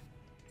one.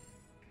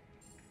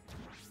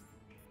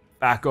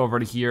 Back over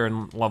to here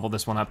and level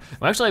this one up.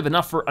 We actually have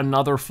enough for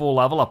another full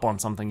level up on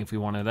something if we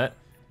wanted it.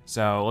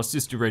 So let's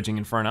just do Raging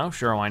Inferno,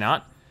 sure, why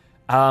not?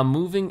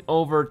 Moving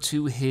over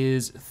to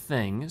his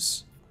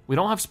things. We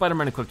don't have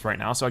Spider-Man equipped right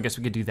now, so I guess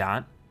we could do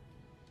that.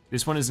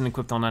 This one isn't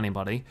equipped on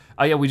anybody.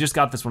 Oh yeah, we just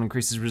got this one,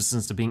 increases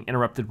resistance to being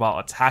interrupted while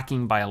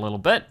attacking by a little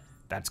bit.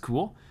 That's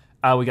cool.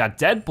 We got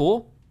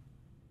Deadpool.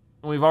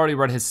 We've already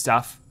read his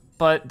stuff,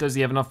 but does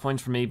he have enough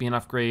points for maybe an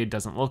upgrade?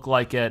 Doesn't look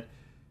like it.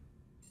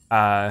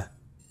 Hold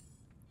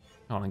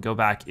on, go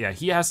back. Yeah,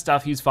 he has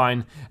stuff, he's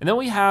fine. And then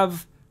we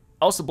have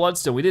Elsa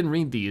Bloodstone. We didn't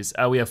read these.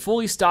 We have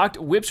fully stocked,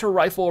 whips her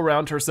rifle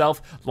around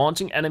herself,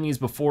 launching enemies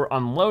before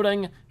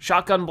unloading,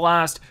 shotgun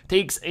blast,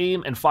 takes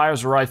aim and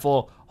fires a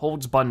rifle,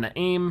 holds button to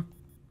aim.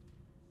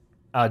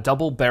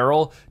 Double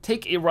barrel,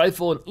 take a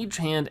rifle in each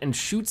hand and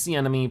shoots the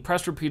enemy,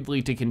 press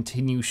repeatedly to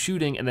continue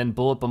shooting, and then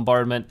bullet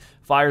bombardment,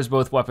 fires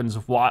both weapons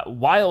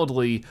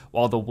wildly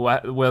while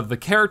the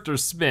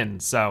characters spin.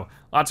 So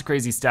lots of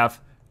crazy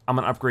stuff. I'm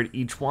gonna upgrade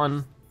each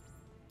one.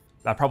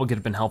 That probably could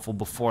have been helpful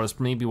before. That's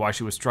maybe why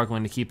she was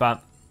struggling to keep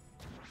up,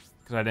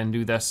 because I didn't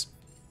do this.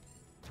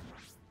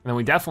 And then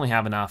we definitely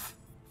have enough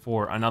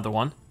for another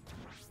one.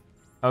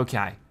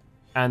 Okay,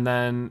 and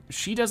then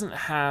she doesn't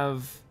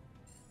have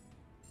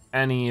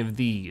any of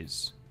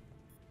these.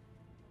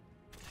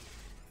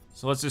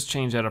 So let's just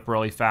change that up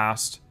really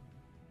fast.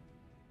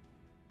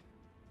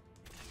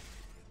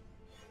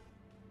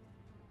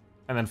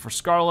 And then for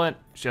Scarlet,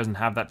 she doesn't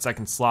have that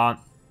second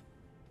slot.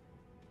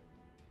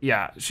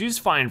 Yeah, she's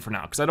fine for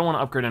now, because I don't want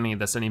to upgrade any of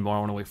this anymore. I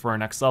want to wait for our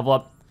next level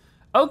up.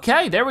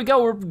 Okay, there we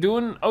go, we're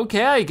doing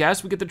okay, I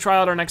guess. We get to try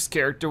out our next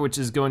character, which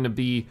is going to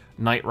be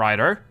Knight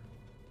Rider.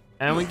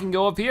 And we can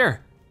go up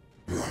here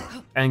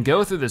and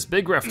go through this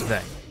big rift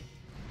thing.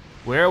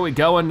 Where are we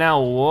going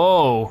now?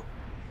 Whoa.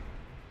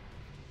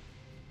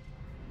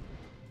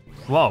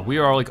 Whoa, we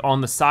are like on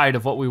the side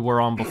of what we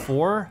were on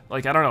before.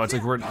 Like, I don't know, it's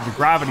like the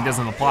gravity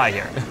doesn't apply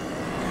here.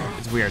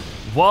 It's weird.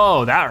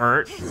 Whoa, that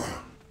hurt.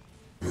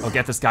 I'll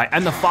get this guy.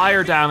 And the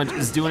fire damage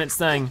is doing its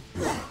thing.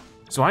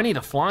 So I need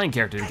a flying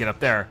character to get up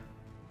there.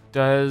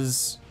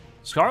 Does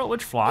Scarlet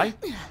Witch fly?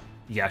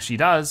 Yeah, she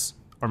does.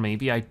 Or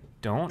maybe I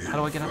don't. How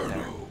do I get up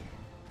there?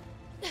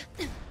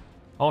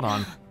 Hold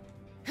on.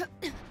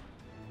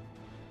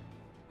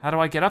 How do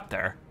I get up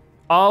there?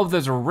 Oh,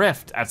 there's a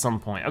rift at some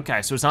point.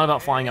 Okay, so it's not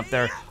about flying up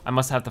there. I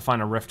must have to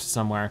find a rift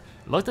somewhere.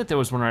 It looked like there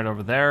was one right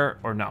over there,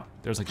 or no,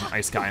 there's like an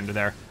ice guy under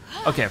there.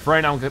 Okay, for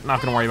right now, I'm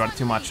not gonna worry about it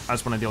too much. I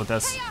just wanna deal with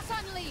this.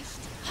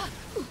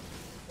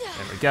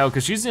 There we go,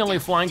 because she's the only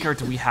flying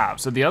character we have,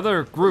 so the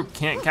other group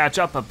can't catch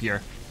up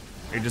here.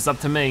 It's just up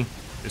to me.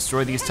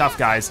 Destroy these tough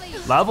guys.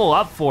 Level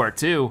up for it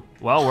too.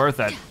 Well worth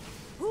it.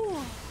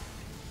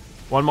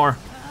 One more.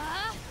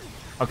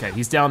 Okay,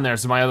 he's down there,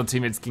 so my other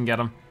teammates can get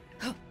him.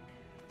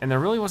 And there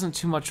really wasn't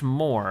too much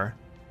more.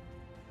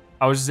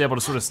 I was just able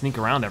to sort of sneak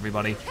around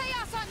everybody.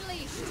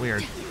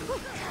 Weird.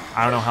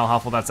 I don't know how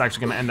helpful that's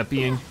actually gonna end up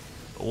being,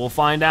 but we'll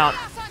find out.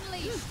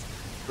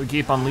 We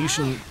keep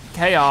unleashing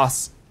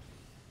chaos.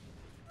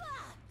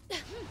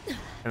 And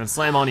then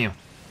slam on you.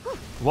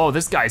 Whoa,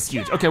 this guy's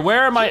huge. Okay,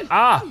 where am I?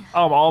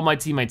 Oh, all my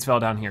teammates fell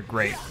down here,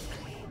 great.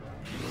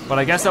 But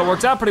I guess that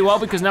worked out pretty well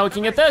because now we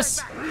can get this.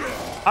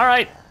 All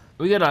right,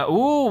 we got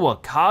a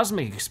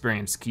cosmic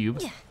experience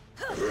cube.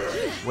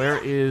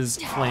 Where is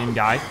Flame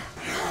Guy?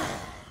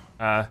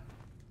 What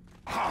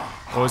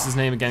was his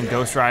name again?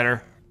 Ghost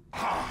Rider.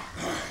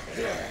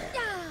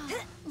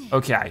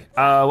 Okay,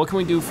 what can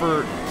we do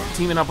for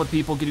teaming up with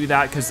people? Can do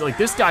that, because like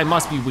this guy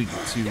must be weak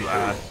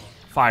to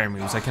fire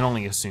moves, I can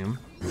only assume.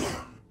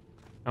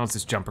 Now let's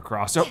just jump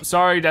across. Oh,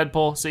 sorry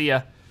Deadpool, see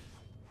ya.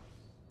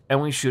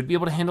 And we should be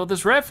able to handle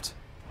this rift.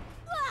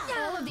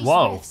 All of these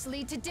Whoa. rifts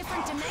lead to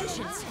different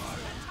dimensions.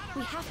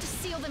 We have to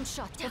seal them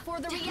shut before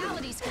the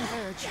realities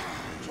converge.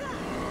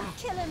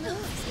 Killer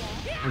moves,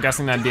 yeah? I'm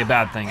guessing that'd be a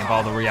bad thing if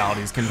all the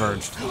realities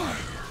converged.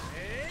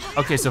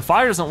 Okay, so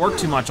fire doesn't work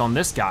too much on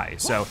this guy,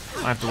 so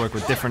I have to work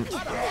with different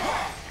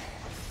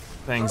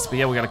things. But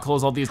yeah, we gotta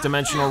close all these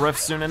dimensional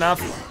rifts soon enough.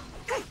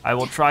 I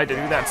will try to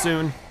do that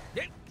soon.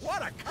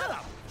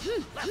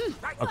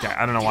 Okay,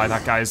 I don't know why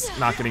that guy's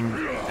not getting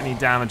any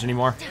damage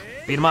anymore.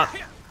 Beat him up.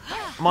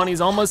 Come on, he's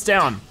almost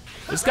down.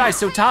 This guy's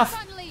so tough.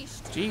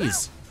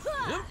 Jeez.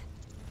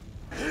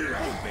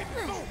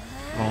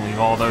 We'll leave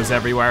all those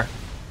everywhere.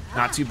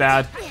 Not too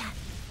bad.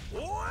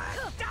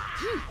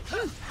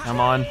 Come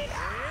on.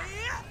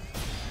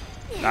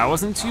 That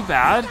wasn't too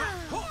bad.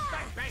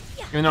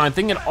 You know, I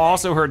think it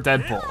also hurt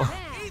Deadpool.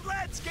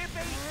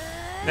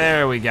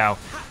 There we go.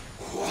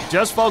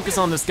 Just focus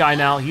on this guy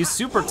now. He's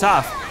super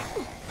tough.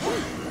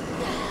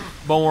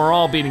 But we're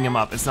all beating him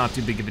up. It's not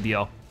too big of a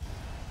deal.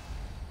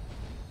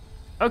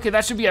 Okay,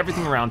 that should be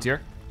everything around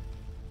here.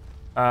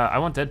 I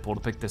want Deadpool to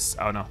pick this.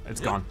 Oh no,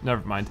 it's gone.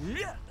 Never mind.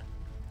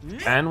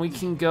 And we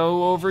can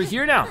go over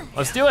here now.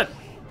 Let's do it.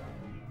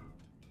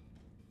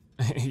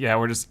 Yeah,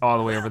 we're just all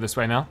the way over this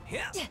way now.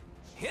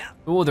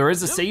 Oh, there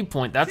is a save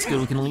point. That's good.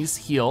 We can at least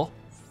heal.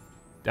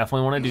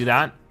 Definitely want to do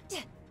that.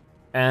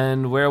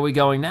 And where are we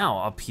going now?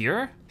 Up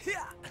here?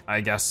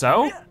 I guess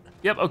so.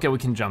 Yep, okay, we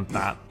can jump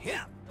that.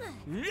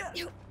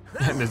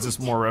 And there's just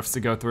more rifts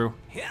to go through.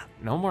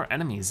 No more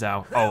enemies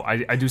though. Oh,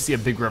 I do see a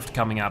big rift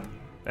coming up.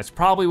 That's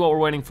probably what we're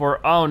waiting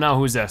for. Oh no,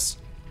 who's this?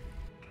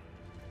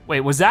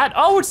 Wait, was that?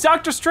 Oh, it's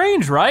Doctor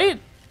Strange, right?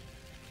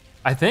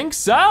 I think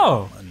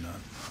so.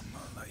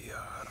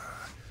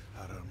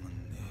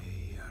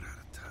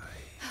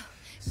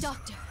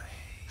 Doctor,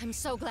 I'm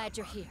so glad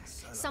you're here.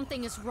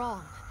 Something is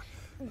wrong.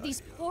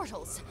 These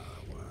portals,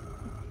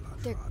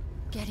 they're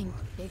getting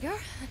bigger?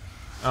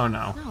 Oh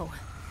no. No,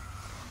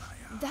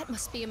 that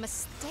must be a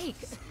mistake.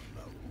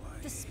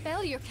 The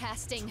spell you're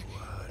casting,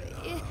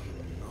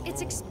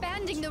 it's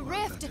expanding the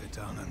rift.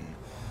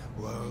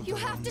 You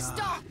have to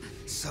stop.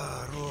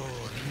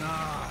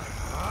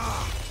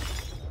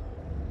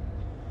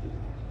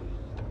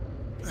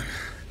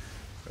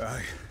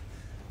 I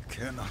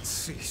cannot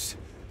cease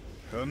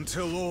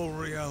until all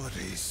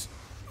realities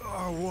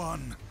are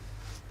one.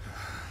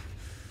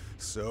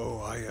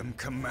 So I am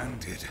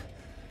commanded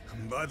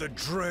by the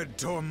dread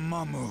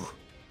Dormammu.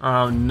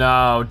 Oh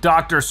no,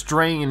 Doctor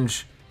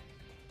Strange.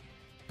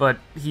 But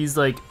he's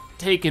like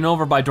taken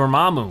over by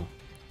Dormammu.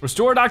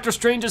 Restore Doctor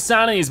Strange's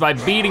sanity by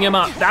beating him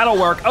up. That'll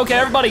work. Okay,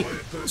 everybody,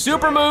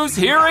 super moves,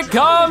 here it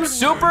comes.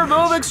 Super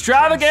move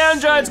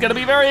extravaganza. It's gonna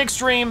be very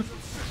extreme.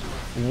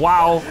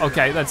 Wow,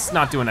 okay, that's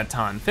not doing a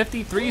ton.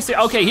 53,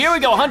 okay, here we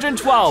go,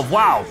 112,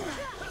 wow.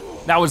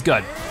 That was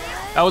good.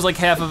 That was like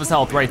half of his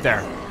health right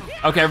there.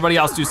 Okay, everybody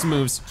else do some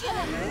moves.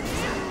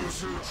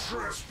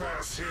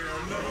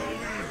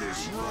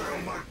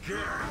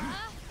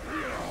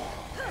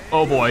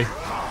 Oh boy.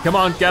 Come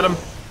on, get him.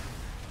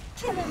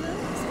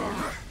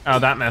 Oh,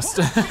 that missed.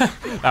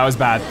 That was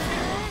bad.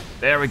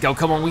 There we go,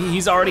 come on,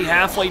 he's already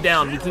halfway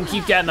down. We can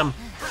keep getting him.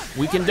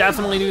 We can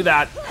definitely do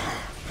that.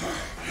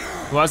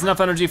 Who has enough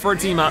energy for a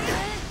team up?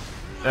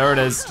 There it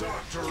is.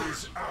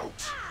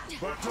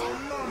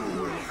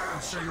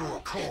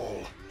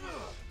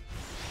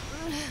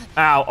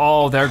 Ow,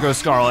 oh, there goes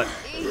Scarlet.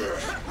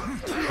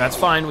 That's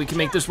fine, we can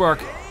make this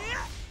work.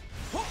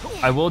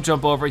 I will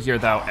jump over here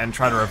though and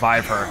try to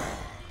revive her.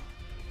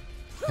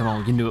 Come on,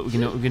 we can do it, we can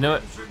do it, we can do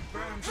it.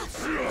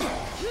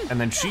 And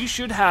then she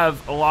should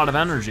have a lot of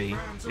energy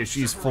if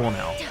she's full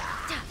now.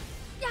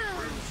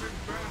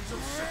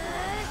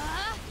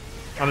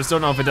 I just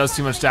don't know if it does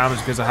too much damage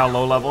because of how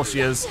low level she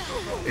is.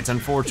 It's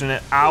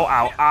unfortunate. Ow,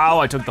 ow, ow,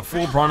 I took the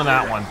full brunt of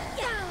that one.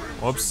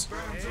 Whoops.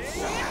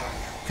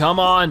 Come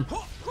on,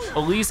 at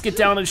least get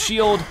down and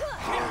shield.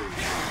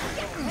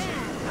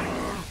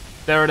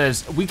 There it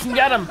is, we can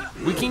get him,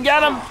 we can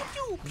get him.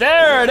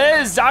 There it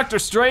is, Doctor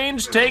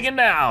Strange taken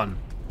down.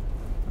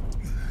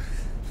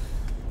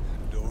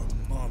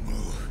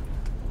 Dormammu,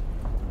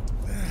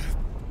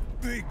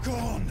 be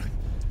gone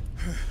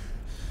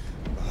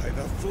by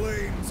the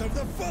flames of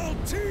the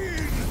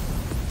Faltine.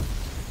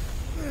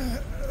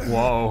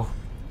 Whoa.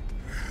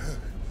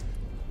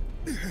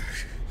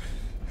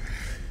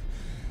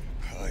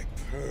 I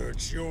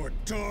purge your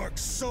dark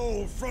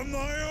soul from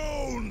my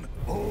own.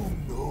 Oh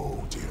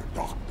no, dear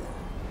doctor.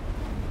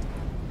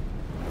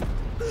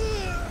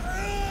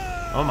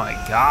 Oh my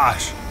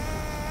gosh.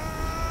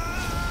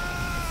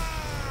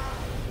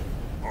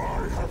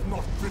 I have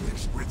not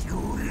finished with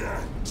you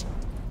yet.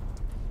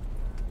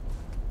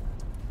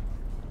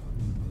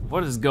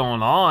 What is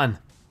going on?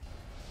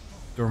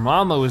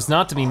 Dormammu is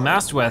not to be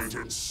messed with.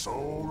 Waited so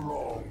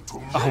long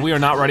to Oh, we are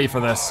not ready for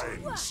this.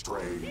 mind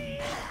strain.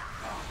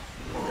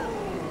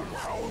 Oh,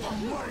 how the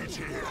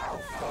mighty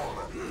have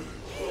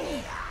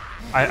fallen.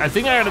 I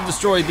think I gotta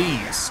destroy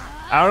these.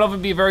 I don't know if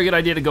it'd be a very good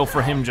idea to go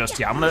for him just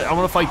yet. I'm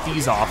gonna fight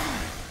these off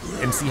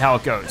and see how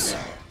it goes.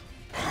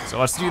 So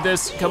let's do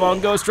this. Come on,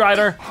 Ghost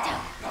Rider.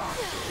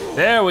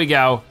 There we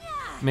go.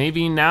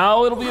 Maybe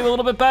now it'll be a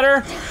little bit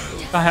better.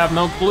 I have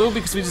no clue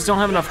because we just don't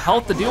have enough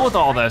health to deal with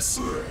all this.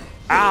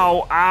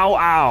 Ow, ow,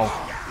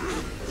 ow.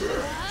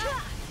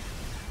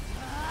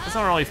 It's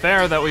not really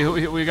fair that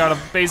we gotta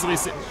basically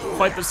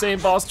fight the same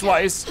boss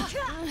twice.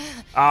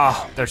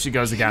 Ah, there she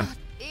goes again.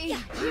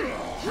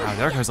 Oh,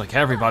 there goes like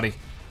everybody.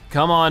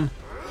 Come on,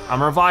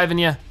 I'm reviving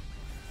you.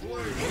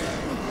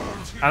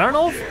 I don't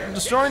know if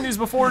destroying these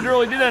before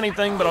really did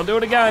anything, but I'll do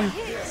it again.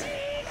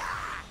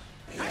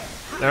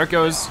 There it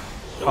goes.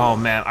 Oh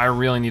man, I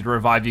really need to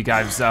revive you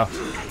guys though.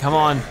 Come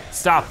on,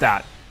 stop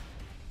that.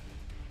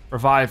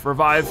 Revive,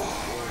 revive.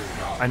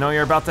 I know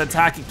you're about to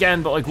attack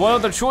again, but like what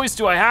other choice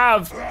do I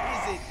have?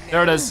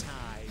 There it is.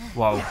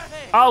 Whoa.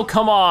 Oh,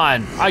 come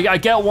on. I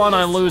get one,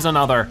 I lose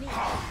another.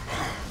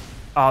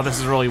 Oh, this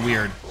is really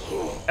weird.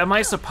 Am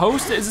I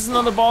supposed to, is this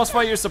another boss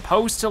fight you're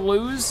supposed to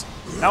lose?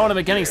 That wouldn't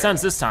make any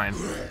sense this time.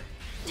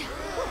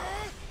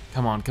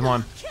 Come on, come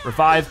on.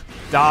 Revive,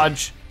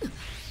 dodge.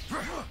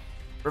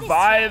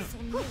 Revive.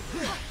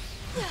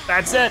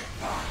 That's it.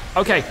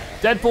 Okay,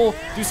 Deadpool,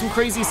 do some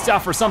crazy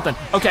stuff or something.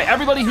 Okay,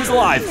 everybody who's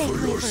alive,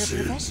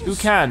 who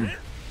can.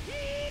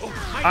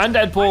 I'm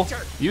Deadpool,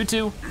 you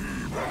too.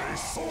 A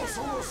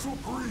sorcerer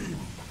supreme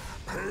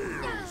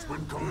pales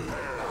when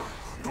compared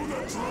to the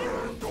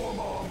dread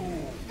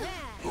Dormammu.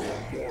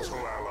 Your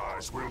mortal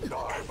allies will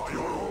die by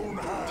your own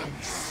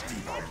hands,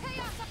 Stephen.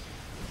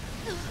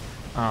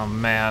 Oh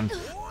man.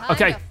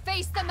 Okay,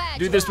 Face the magic.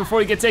 do this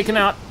before you get taken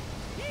out.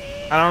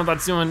 I don't know if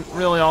that's doing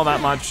really all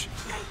that much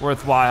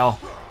worthwhile,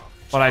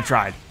 but I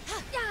tried.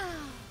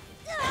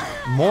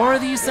 More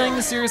of these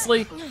things,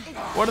 seriously?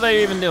 What are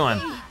they even doing?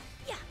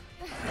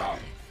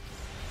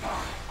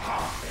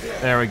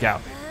 There we go.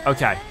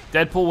 Okay,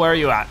 Deadpool, where are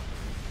you at?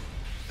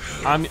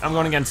 I'm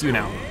going against you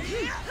now.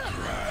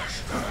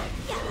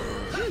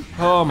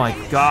 Oh my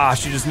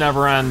gosh, it just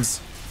never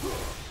ends.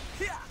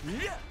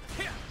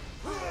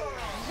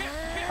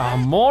 Oh,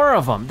 more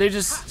of them. They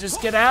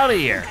just get out of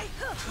here.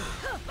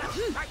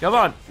 Come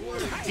on,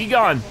 be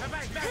gone.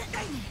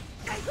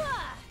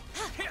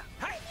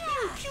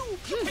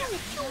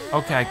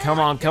 Okay, come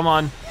on, come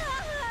on.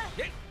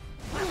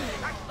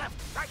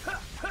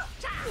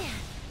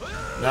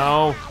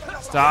 No,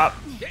 stop.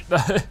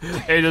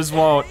 It just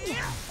won't.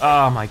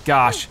 Oh my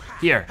gosh.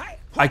 Here,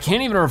 I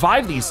can't even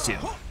revive these two.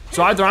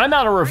 So either I'm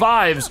out of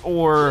revives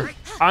or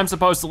I'm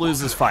supposed to lose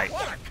this fight.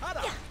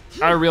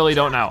 I really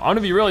don't know. I'm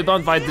gonna be really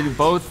bummed if I do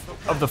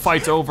both of the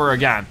fights over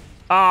again.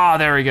 Ah,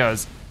 there he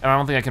goes. And I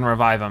don't think I can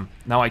revive him.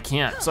 No, I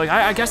can't. So like,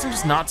 I guess I'm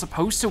just not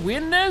supposed to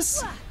win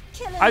this?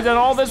 I've done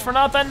all this for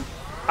nothing?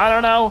 I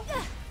don't know.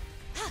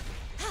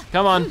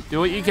 Come on, do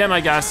what you can, I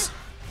guess.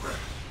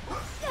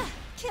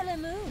 Killer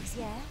moves,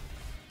 yeah?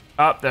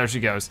 Oh, there she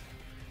goes.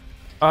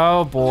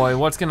 Oh boy,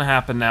 what's gonna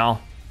happen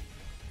now?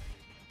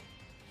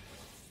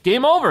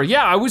 Game over,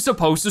 yeah, I was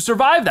supposed to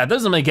survive that.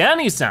 Doesn't make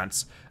any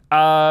sense.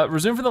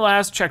 Resume for the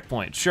last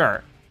checkpoint,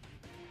 sure.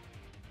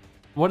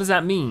 What does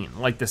that mean?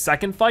 Like the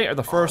second fight or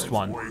the first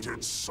one?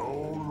 Waited so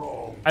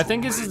long. I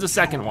think this is the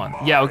second one.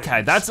 Yeah,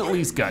 okay, that's at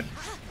least good.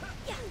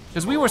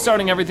 Because we were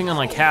starting everything on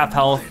like half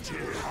health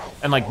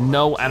and like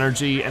no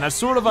energy, and that's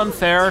sort of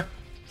unfair.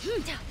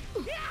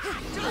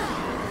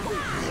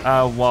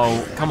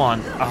 Whoa, come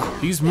on.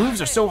 These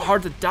moves are so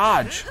hard to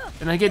dodge.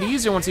 And they get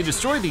easier once you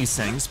destroy these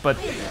things, but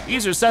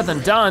easier said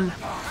than done.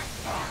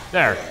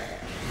 There.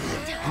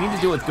 I need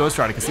to do it with Ghost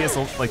Rider because he has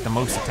like the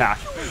most attack.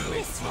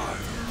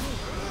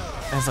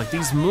 And it's like,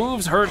 these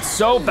moves hurt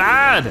so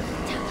bad.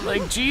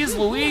 Like, geez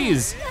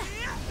Louise.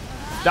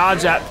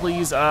 Dodge that,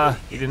 please.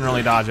 He didn't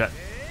really dodge it.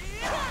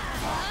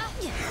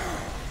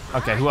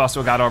 Okay, who else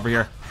we got over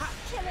here?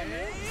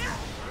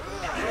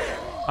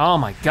 Oh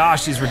my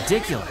gosh, he's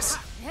ridiculous.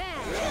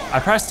 I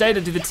pressed A to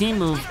do the team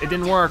move, it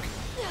didn't work.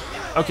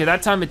 Okay,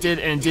 that time it did,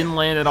 and it didn't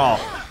land at all.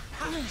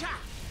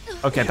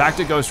 Okay, back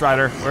to Ghost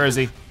Rider, where is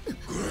he?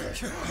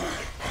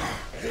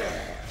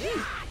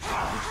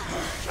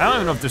 I don't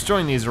even know if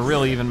destroying these are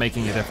really even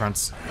making a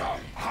difference.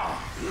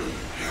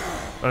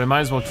 But I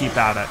might as well keep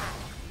at it.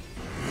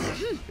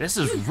 This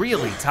is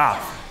really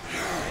tough.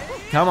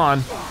 Come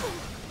on.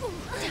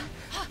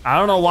 I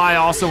don't know why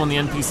also when the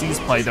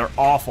NPCs play, they're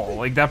awful.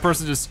 Like that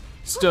person just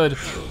stood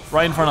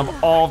right in front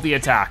of all of the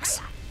attacks.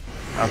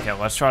 Okay,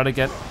 let's try to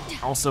get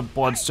Elsa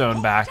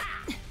Bloodstone back.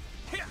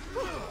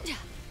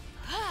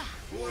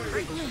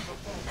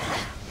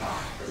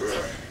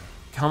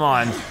 Come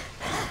on.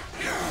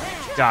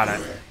 Got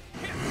it.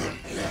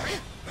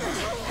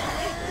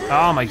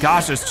 Oh my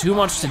gosh, there's too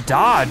much to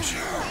dodge.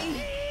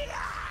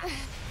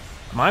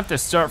 I might have to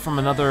start from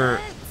another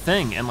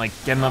thing and like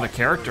get another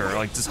character, or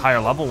like just higher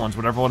level ones,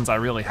 whatever ones I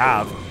really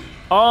have.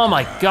 Oh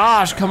my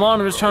gosh, come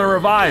on, I'm just trying to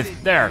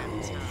revive. There.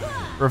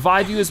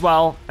 Revive you as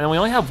well, and we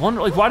only have one,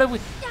 like why did we,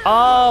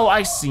 oh,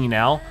 I see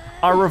now.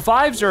 Our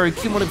revives are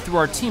accumulative through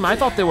our team. I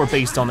thought they were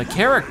based on the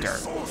character.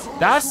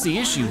 That's the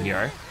issue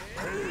here.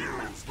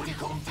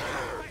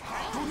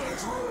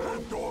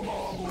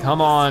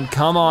 Come on,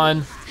 come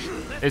on.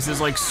 This is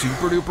like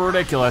super duper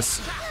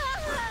ridiculous.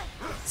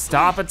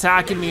 Stop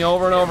attacking me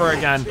over and over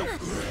again.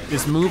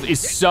 This move is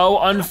so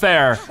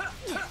unfair.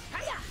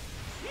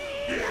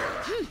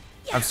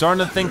 I'm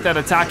starting to think that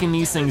attacking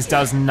these things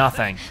does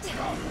nothing.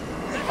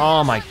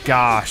 Oh my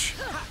gosh.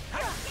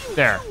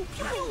 There.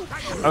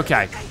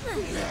 Okay.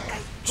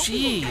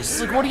 Jeez,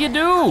 like what do you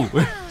do?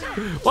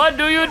 What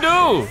do you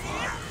do?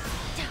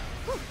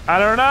 I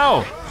don't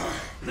know.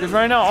 Because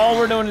right now all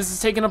we're doing is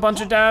just taking a bunch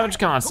of damage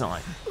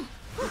constantly.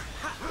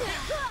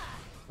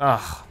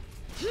 Ugh.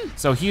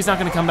 So he's not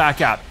gonna come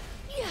back up.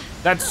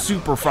 That's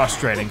super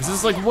frustrating, because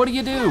it's like, what do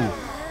you do?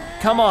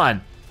 Come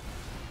on,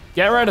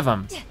 get rid of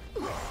him.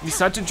 He's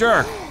such a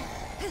jerk.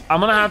 I'm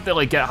gonna have to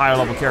like get higher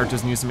level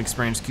characters and use some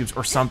experience cubes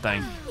or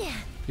something.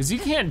 Because you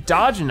can't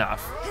dodge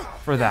enough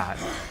for that.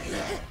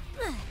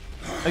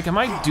 Like, am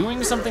I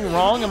doing something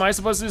wrong? Am I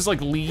supposed to just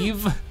like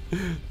leave?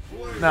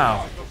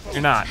 No,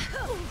 you're not.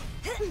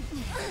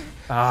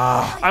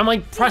 I'm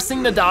like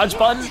pressing the dodge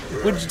button,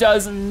 which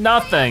does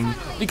nothing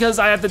because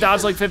I have to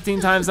dodge like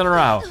 15 times in a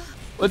row.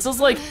 It's just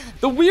like,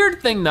 the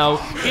weird thing though,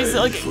 is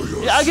like,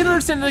 I can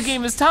understand the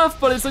game is tough,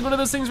 but it's like one of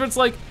those things where it's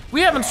like,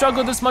 we haven't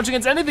struggled this much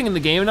against anything in the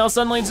game and now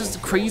suddenly it's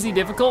just crazy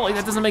difficult, like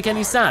that doesn't make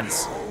any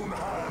sense.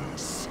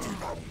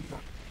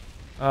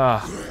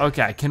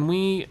 Okay, can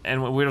we,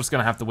 and we're just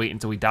gonna have to wait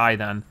until we die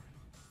then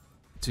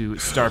to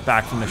start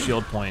back from the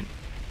shield point.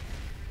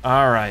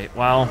 All right,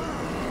 well,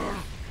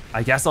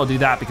 I guess I'll do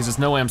that because there's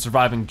no way I'm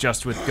surviving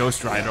just with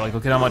Ghost Rider. Like,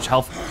 look at how much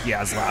health he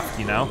has left,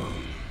 you know?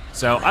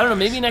 So, I don't know,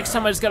 maybe next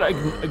time I just gotta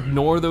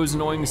ignore those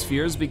annoying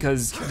spheres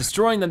because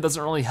destroying them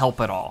doesn't really help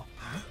at all.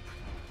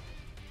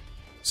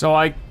 So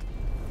I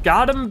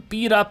got him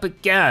beat up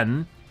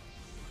again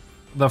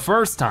the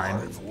first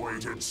time.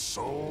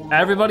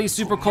 Everybody's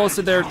super close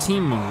to their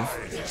team move.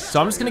 So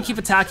I'm just gonna keep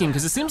attacking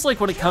because it seems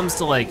like when it comes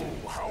to like,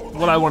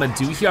 what I wanna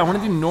do here, I wanna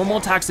do normal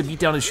attacks to beat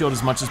down his shield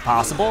as much as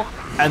possible,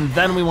 and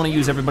then we wanna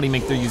use everybody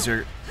make them use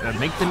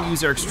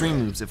their extreme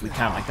moves if we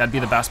can. Like that'd be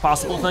the best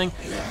possible thing.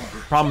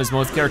 Problem is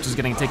most characters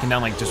getting taken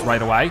down like just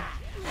right away.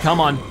 Come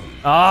on.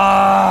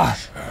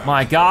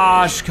 My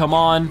gosh, come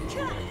on.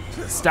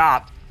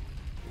 Stop,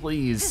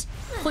 please,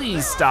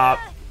 please stop.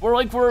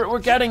 We're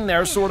getting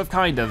there, sort of,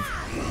 kind of.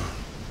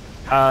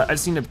 I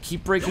just need to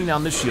keep breaking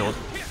down the shield,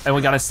 and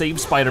we gotta save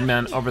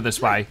Spider-Man over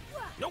this way.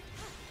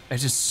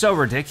 It's just so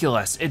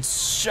ridiculous. It's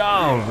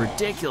so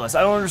ridiculous.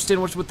 I don't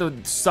understand what's with the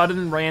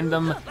sudden,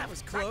 random,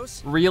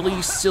 really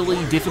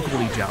silly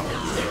difficulty jump.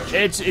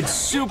 It's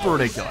super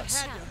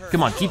ridiculous.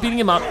 Come on, keep beating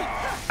him up,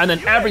 and then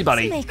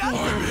everybody.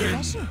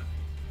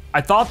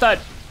 I thought that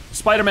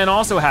Spider-Man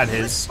also had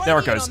his. There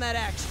it goes.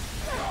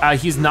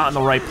 He's not in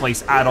the right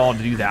place at all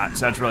to do that,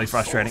 so that's really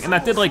frustrating. And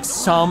that did like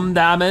some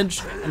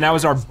damage, and that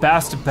was our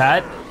best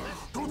bet.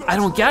 I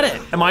don't get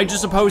it. Am I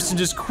just supposed to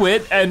just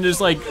quit and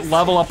just like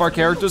level up our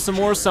characters some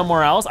more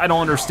somewhere else? I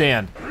don't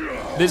understand.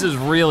 This is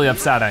really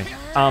upsetting.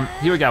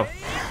 Here we go.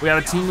 We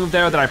got a team move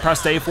there that I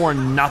pressed A for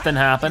and nothing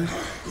happened.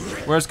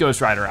 Where's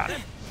Ghost Rider at?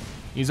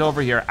 He's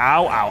over here.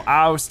 Ow, ow,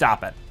 ow,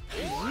 stop it.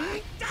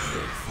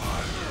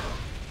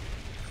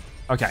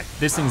 Okay,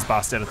 this thing's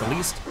busted at the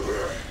least.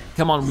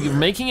 Come on, we're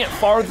making it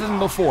farther than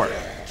before.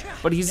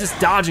 But he's just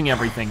dodging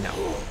everything now.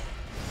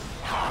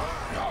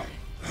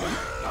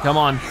 Come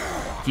on,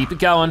 keep it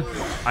going.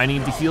 I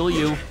need to heal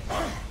you.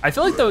 I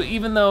feel like though,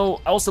 even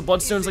though Elsa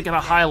Bloodstone's like at a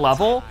high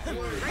level,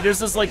 there's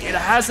this like,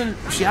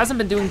 she hasn't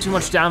been doing too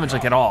much damage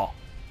like at all.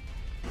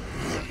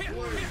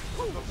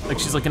 Like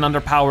she's like an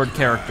underpowered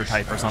character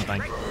type or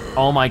something.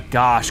 Oh my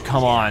gosh,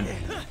 come on.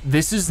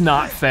 This is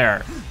not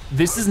fair.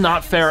 This is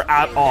not fair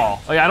at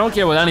all. Like I don't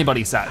care what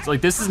anybody says.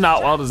 Like this is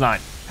not well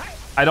designed.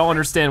 I don't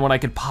understand what I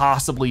could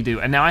possibly do.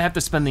 And now I have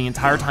to spend the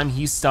entire time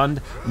he's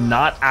stunned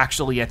not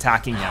actually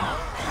attacking him.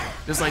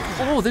 Just like,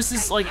 oh, this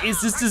is like,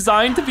 is this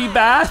designed to be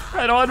bad?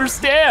 I don't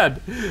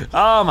understand.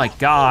 Oh my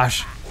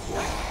gosh.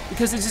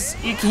 Because it's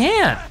just, you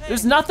can't.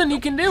 There's nothing you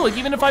can do. Like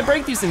even if I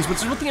break these things, which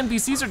is what the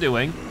NPCs are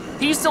doing,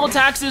 he still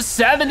attacks us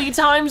 70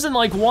 times in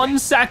like 1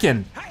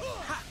 second.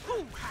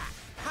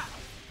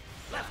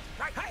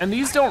 And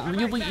these don't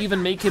really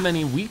even make him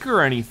any weaker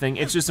or anything.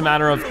 It's just a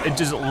matter of, it's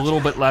just a little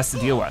bit less to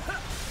deal with.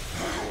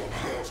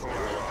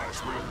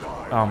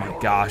 Oh my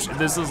gosh,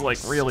 this is like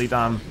really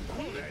dumb.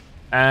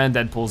 And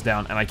Deadpool's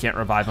down and I can't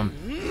revive him.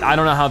 I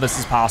don't know how this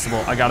is possible,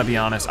 I gotta be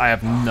honest, I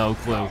have no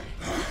clue.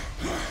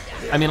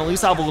 I mean, at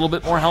least I'll have a little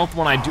bit more health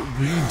when I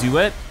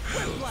redo it,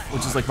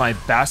 which is like my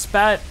best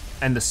bet,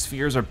 and the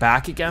spheres are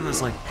back again.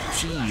 It's like,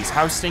 geez,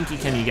 how stinky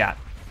can you get?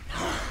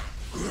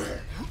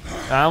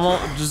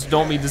 Just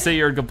don't mean to sit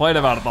here and complain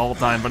about it the whole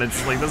time, but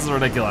it's like, this is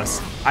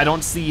ridiculous. I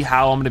don't see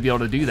how I'm gonna be able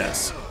to do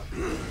this.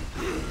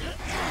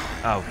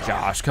 Oh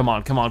gosh, come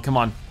on, come on, come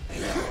on.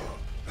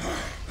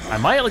 I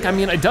might, like, I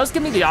mean, it does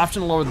give me the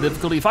option to lower the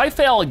difficulty. If I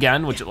fail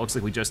again, which it looks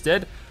like we just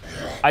did,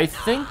 I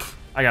think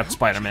I got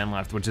Spider-Man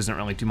left, which isn't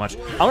really too much.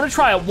 I'm gonna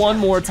try it one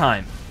more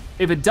time.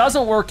 If it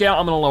doesn't work out,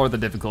 I'm gonna lower the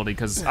difficulty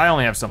because I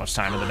only have so much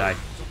time in the day.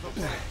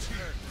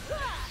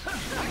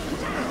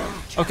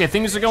 Okay,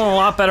 things are going a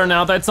lot better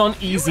now. That's on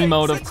easy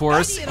mode, of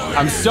course.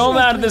 I'm so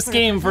mad at this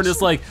game for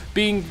just like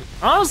being,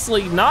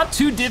 honestly, not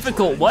too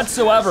difficult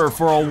whatsoever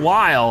for a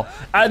while.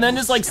 And then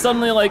just like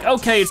suddenly like,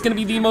 okay, it's gonna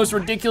be the most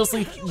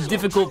ridiculously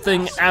difficult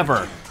thing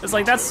ever. It's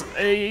like, that's,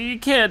 you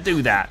can't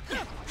do that.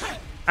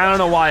 I don't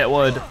know why it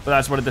would, but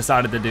that's what it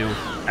decided to do.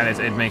 And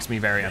it makes me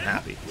very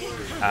unhappy.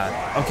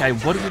 Okay,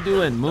 what are you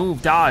doing?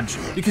 Move, dodge.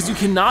 Because you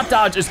cannot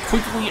dodge as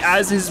quickly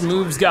as his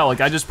moves go. Like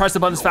I just press the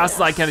button as fast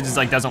as I can, it just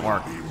like doesn't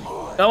work.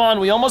 Come on,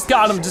 we almost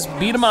got him, just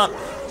beat him up.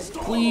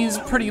 Please,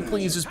 pretty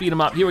please, just beat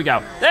him up. Here we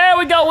go. There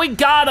we go, we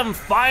got him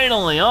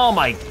finally. Oh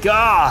my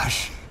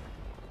gosh.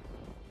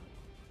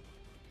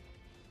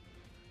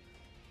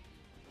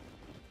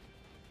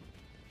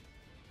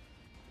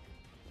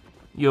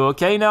 You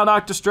okay now,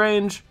 Dr.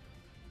 Strange?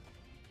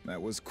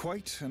 That was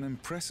quite an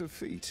impressive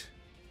feat.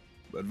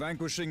 But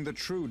vanquishing the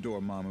true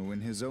Dormammu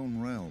in his own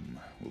realm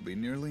will be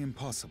nearly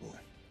impossible.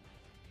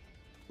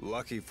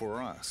 Lucky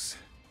for us,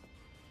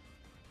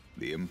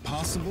 the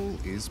impossible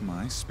is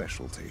my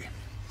specialty.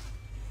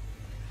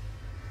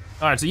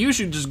 All right, so you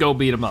should just go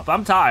beat him up.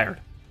 I'm tired.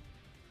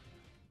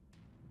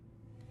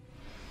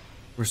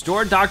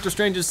 Restored Doctor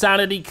Strange's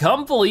sanity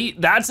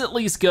complete. That's at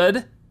least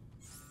good.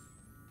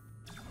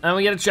 And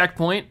we get a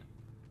checkpoint.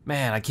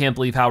 Man, I can't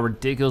believe how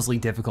ridiculously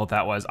difficult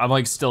that was. I'm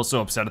like still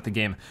so upset at the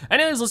game.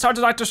 Anyways, let's talk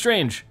to Doctor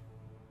Strange.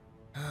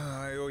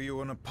 I owe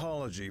you an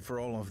apology for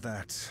all of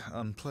that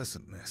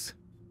unpleasantness.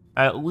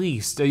 At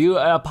least, an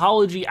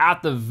apology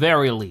at the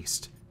very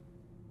least.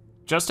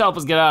 Just help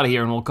us get out of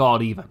here and we'll call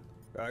it even.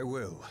 I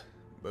will,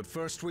 but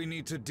first we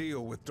need to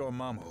deal with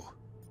Dormammu.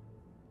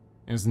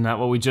 Isn't that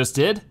what we just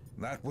did?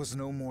 That was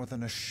no more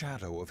than a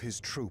shadow of his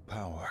true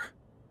power.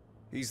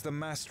 He's the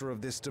master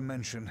of this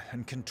dimension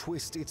and can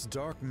twist its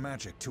dark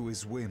magic to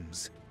his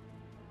whims.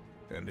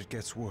 And it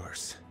gets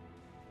worse.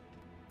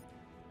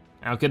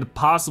 How could it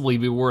possibly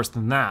be worse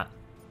than that?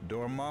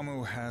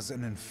 Dormammu has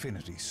an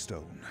Infinity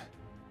Stone.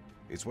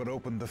 It's what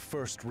opened the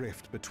first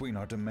rift between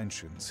our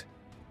dimensions.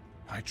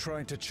 I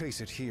tried to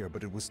chase it here,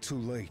 but it was too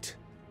late.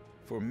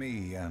 For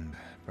me, and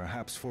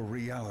perhaps for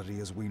reality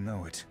as we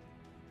know it.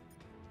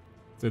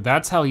 So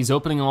that's how he's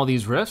opening all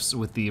these rifts,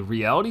 with the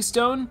Reality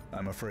Stone?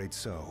 I'm afraid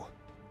so.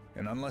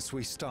 And unless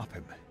we stop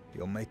him,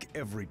 he'll make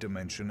every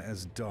dimension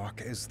as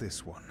dark as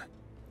this one.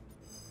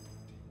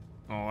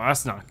 Oh,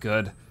 that's not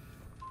good.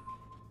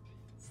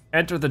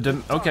 Enter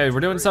the okay, we're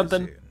doing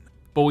something.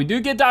 But we do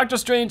get Doctor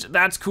Strange,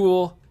 that's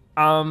cool.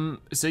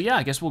 So yeah,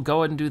 I guess we'll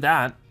go ahead and do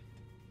that.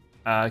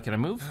 Can I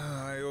move?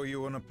 I owe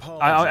you an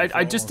apology.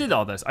 I just did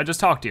all this, I just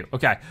talked to you,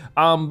 okay.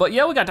 But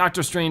yeah, we got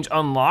Doctor Strange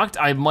unlocked.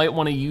 I might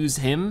wanna use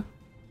him,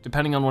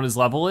 depending on what his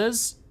level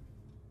is.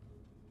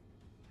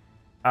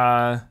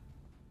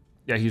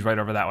 Yeah, he's right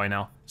over that way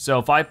now. So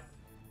if I,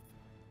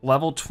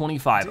 level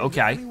 25,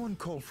 okay. Did anyone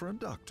call for a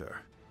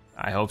doctor?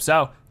 I hope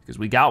so, because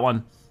we got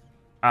one.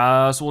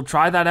 So we'll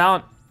try that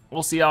out.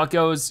 We'll see how it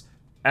goes.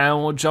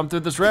 And we'll jump through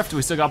this rift.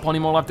 We still got plenty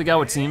more left to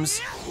go, it seems.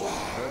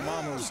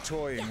 Dormammu's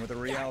toying with the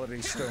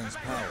Reality Stone's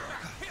power.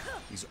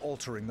 He's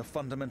altering the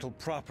fundamental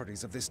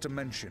properties of this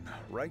dimension,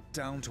 right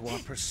down to our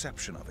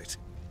perception of it.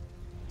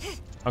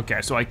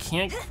 Okay, so I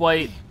can't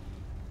quite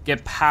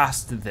get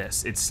past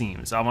this, it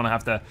seems. I'm gonna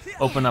have to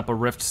open up a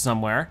rift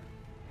somewhere.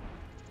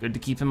 Good to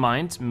keep in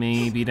mind,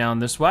 maybe down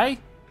this way,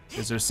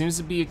 because there seems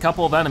to be a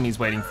couple of enemies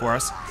waiting for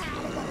us.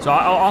 So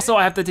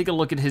I have to take a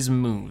look at his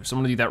moves. I'm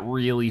gonna do that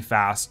really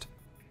fast.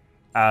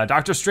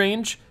 Doctor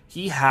Strange,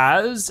 he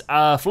has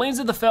Flames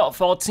of the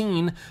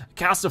Faltine,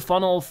 cast a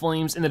funnel of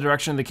flames in the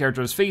direction the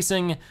character is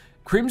facing.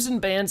 Crimson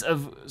Bands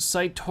of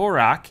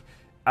Cytorak,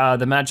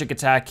 the magic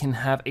attack can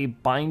have a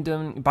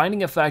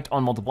binding effect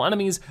on multiple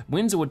enemies.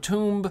 Winds of a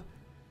Tomb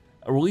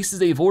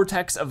releases a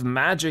vortex of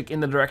magic in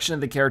the direction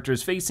the character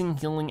is facing,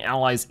 healing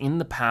allies in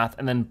the path.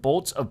 And then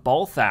Bolts of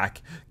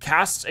Balthak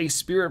casts a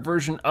spirit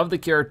version of the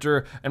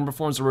character and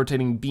performs a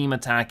rotating beam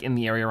attack in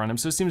the area around him.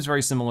 So it seems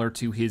very similar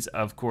to his,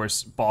 of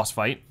course, boss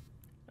fight.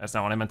 That's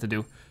not what I meant to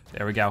do.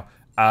 There we go.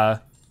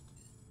 Got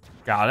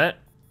it.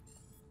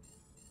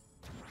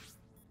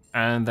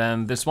 And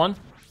then this one.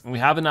 We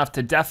have enough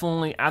to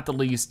definitely, at the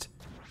least,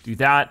 do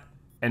that,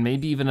 and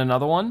maybe even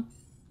another one.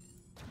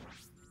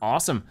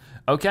 Awesome.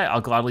 Okay,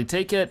 I'll gladly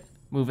take it.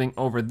 Moving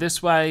over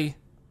this way.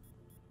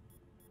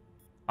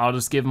 I'll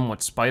just give him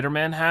what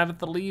Spider-Man had at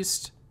the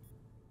least.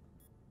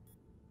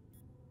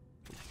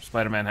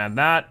 Spider-Man had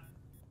that.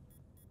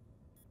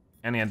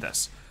 And he had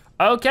this.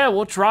 Okay,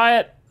 we'll try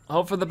it.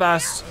 Hope for the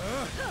best.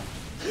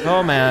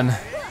 Oh man.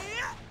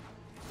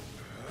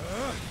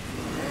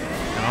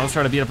 And I'll just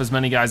try to beat up as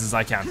many guys as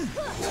I can.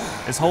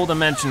 This whole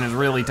dimension is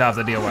really tough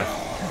to deal with,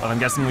 but I'm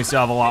guessing we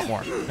still have a lot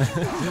more.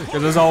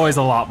 Because there's always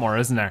a lot more,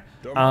 isn't there?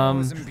 Dormammu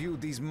has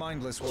imbued these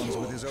mindless ones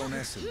with his own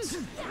essence.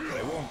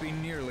 They won't be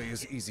nearly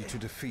as easy to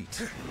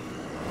defeat.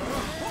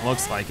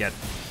 Looks like it.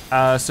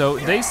 So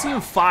they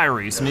seem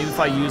fiery, so maybe if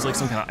I use like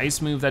some kind of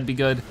ice move, that'd be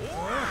good.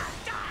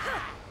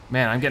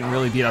 Man, I'm getting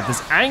really beat up.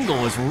 This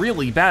angle is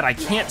really bad. I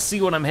can't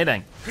see what I'm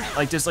hitting.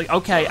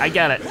 Okay, I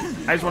get it.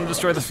 I just want to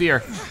destroy the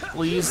fear.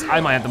 Please, I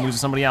might have to move to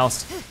somebody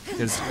else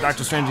because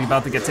Doctor Strange is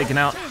about to get taken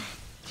out.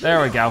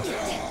 There we go.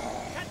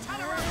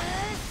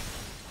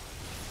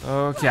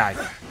 Okay,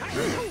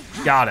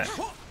 got it.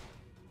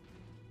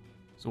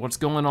 So what's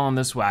going on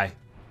this way?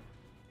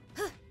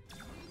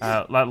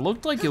 That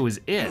looked like it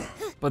was it,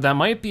 but that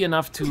might be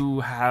enough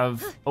to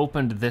have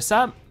opened this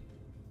up.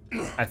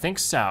 I think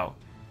so.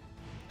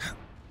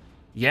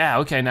 Yeah,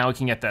 okay, now we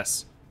can get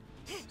this.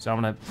 So I'm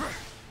gonna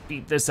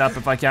beat this up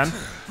if I can.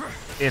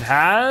 It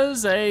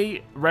has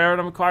a rare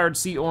and acquired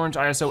Sea Orange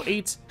ISO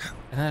 8,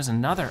 and there's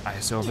another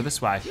ISO over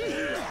this way.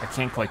 I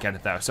can't quite get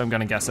it though, so I'm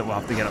gonna guess that we'll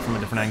have to get it from a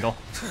different angle.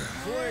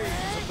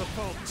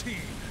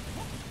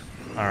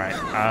 All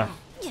right,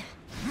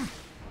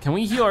 can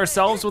we heal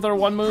ourselves with our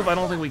one move? I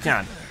don't think we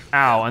can.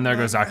 Ow, and there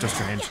goes Doctor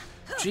Strange.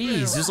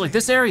 Jeez, just like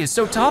this area is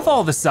so tough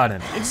all of a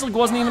sudden. It just like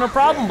wasn't even a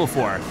problem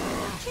before.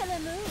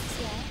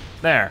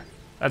 There.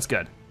 That's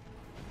good.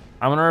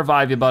 I'm gonna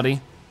revive you,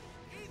 buddy.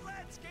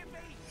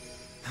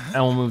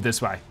 And we'll move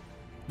this way.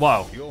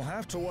 Whoa. You'll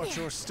have to watch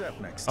your step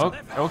next time.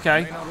 Oh,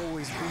 okay. May not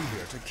always be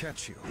here to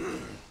catch you.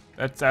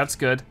 That's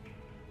good.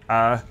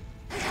 Glad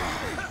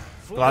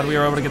we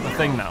were able to get the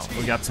thing though.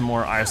 We got some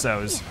more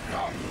ISOs.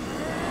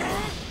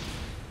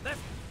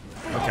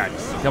 Okay,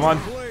 come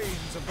on.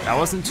 That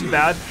wasn't too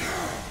bad.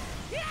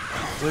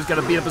 We just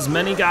gotta beat up as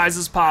many guys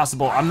as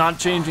possible. I'm not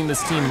changing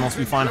this team unless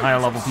we find higher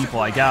level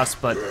people, I guess,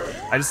 but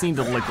I just need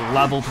to like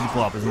level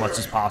people up as much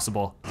as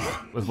possible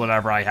with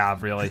whatever I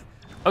have, really.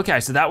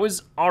 Okay, so that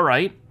was all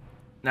right.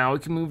 Now we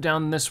can move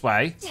down this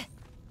way.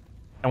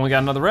 And we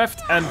got another rift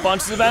and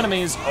bunches of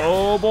enemies.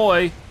 Oh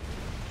boy.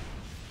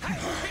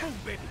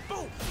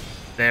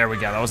 There we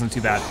go, that wasn't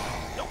too bad.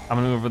 I'm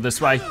gonna move over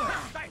this way.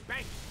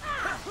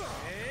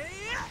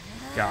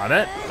 Got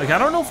it. Like, I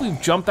don't know if we've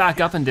jumped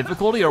back up in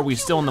difficulty or are we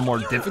still in the more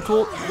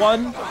difficult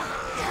one?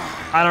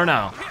 I don't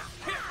know.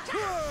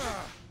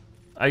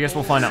 I guess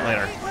we'll find out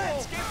later.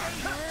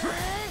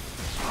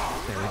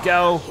 There we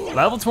go.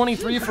 Level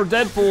 23 for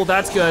Deadpool,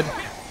 that's good.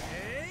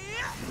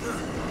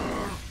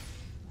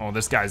 Oh,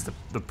 this guy's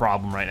the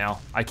problem right now.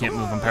 I can't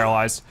move, I'm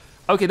paralyzed.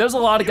 Okay, there's a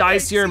lot of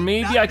guys here.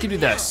 Maybe I can do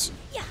this.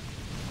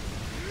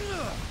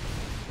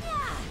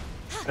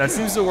 That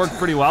seems to work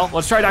pretty well.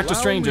 Let's try Doctor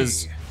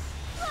Strange's.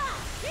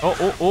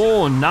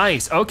 Oh,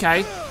 nice,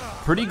 okay.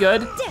 Pretty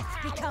good.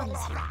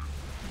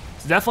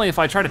 So definitely if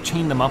I try to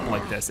chain them up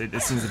like this, it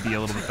seems to be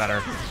a little bit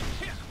better.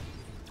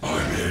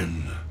 I'm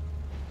in.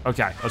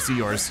 Okay, let's see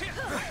yours.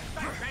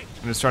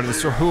 I'm just trying to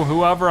destroy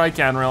whoever I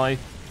can, really.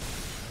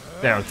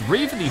 There,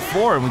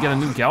 354, and we get a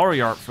new gallery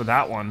art for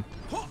that one.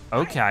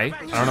 Okay,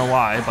 I don't know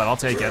why, but I'll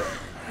take it.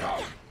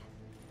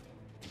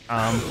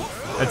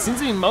 It seems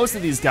to be most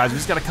of these guys, we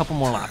just got a couple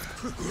more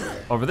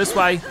left. Over this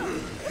way,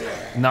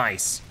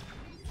 nice.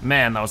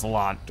 Man, that was a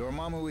lot.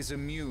 Dormammu is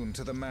immune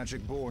to the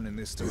magic born in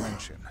this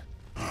dimension.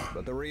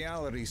 But the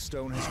Reality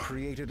Stone has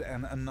created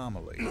an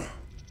anomaly.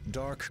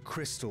 Dark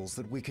crystals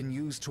that we can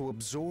use to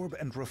absorb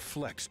and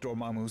reflect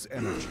Dormammu's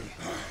energy,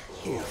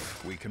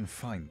 if we can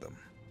find them.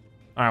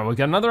 All right, we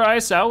got another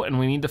ISO, and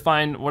we need to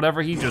find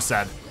whatever he just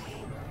said.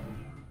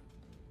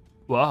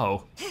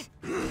 Whoa.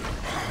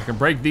 I can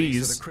break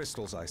these. These are the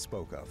crystals I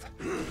spoke of.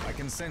 I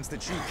can sense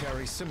that you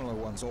carry similar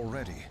ones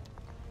already.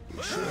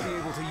 We should be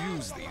able to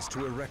use these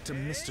to erect a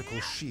mystical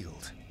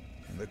shield.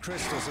 And the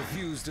crystals are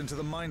fused into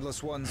the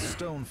Mindless One's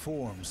stone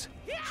forms.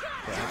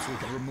 Perhaps we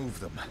could remove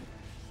them,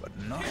 but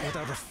not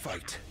without a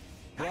fight.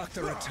 Block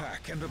their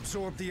attack and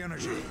absorb the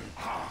energy.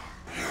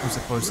 I'm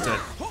supposed to...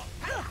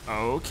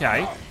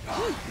 Okay.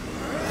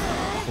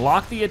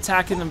 Block the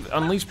attack and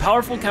unleash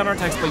powerful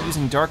counterattacks by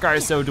using Dark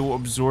ISO to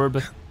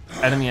absorb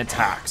enemy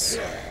attacks.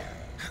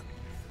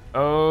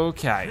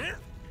 Okay.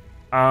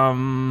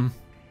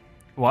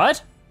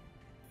 What?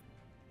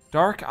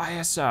 Dark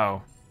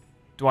ISO.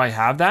 Do I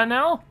have that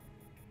now?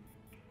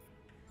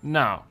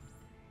 No.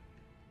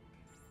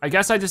 I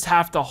guess I just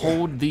have to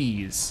hold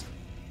these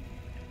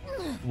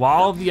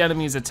while the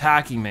enemy is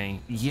attacking me.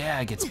 Yeah,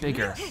 it gets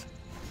bigger.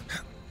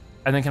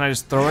 And then can I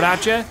just throw it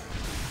at you?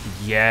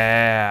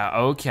 Yeah,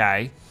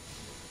 okay.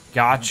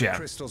 Gotcha. The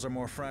crystals are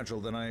more fragile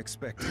than I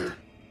expected,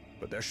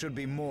 but there should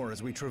be more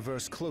as we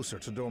traverse closer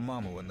to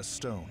Dormammu and the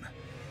stone.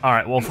 All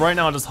right, well, for right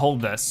now, I'll just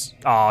hold this.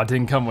 Oh, it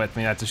didn't come with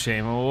me, that's a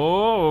shame.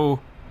 Oh.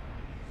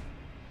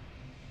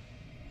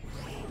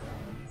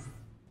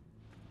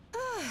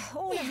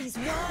 All of these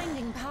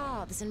winding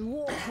paths and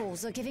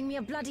walkholes are giving me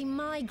a bloody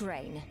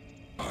migraine.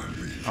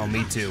 Oh,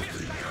 me too.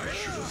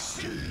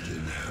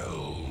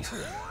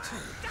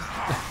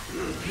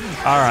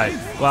 All right,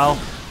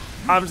 well,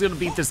 I'm just gonna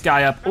beat this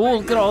guy up. Oh,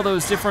 look at all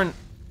those different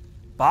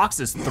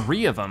boxes,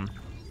 3 of them.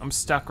 I'm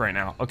stuck right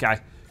now. Okay,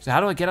 so how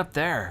do I get up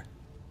there?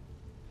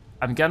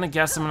 I'm gonna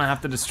guess I'm gonna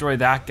have to destroy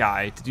that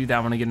guy. To do that,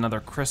 I'm gonna get another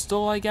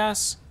crystal, I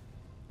guess?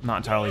 I'm not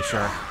entirely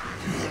sure.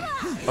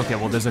 Okay,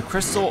 well, there's a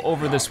crystal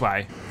over this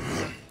way.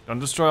 Don't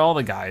destroy all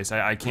the guys.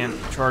 I can't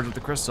charge with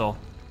the crystal.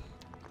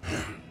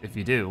 If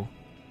you do.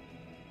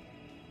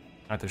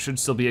 All right, there should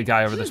still be a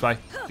guy over this way.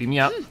 Beat me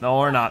up. No,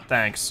 or not,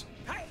 thanks.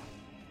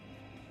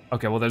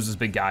 Okay, well, there's this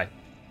big guy.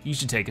 You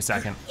should take a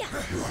second.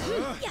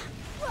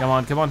 Come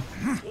on, come on.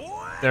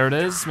 There it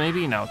is,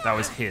 maybe? No, that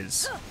was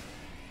his.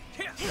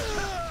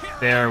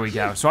 There we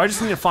go. So I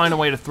just need to find a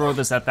way to throw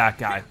this at that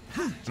guy.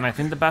 And I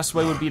think the best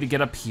way would be to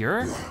get up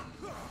here.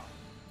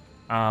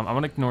 I'm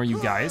gonna ignore you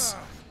guys.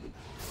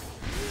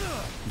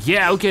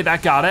 Yeah, okay,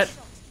 that got it.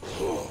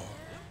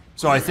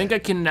 So I think I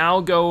can now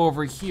go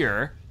over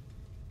here,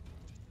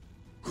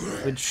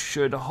 which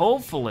should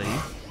hopefully,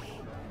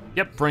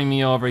 yep, bring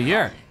me over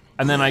here.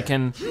 And then I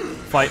can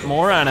fight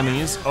more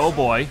enemies. Oh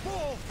boy.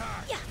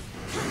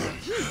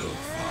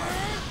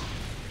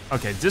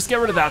 Okay, just get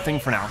rid of that thing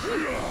for now.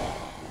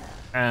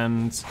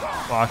 And,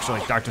 well,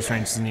 actually, Doctor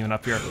Strange isn't even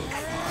up here.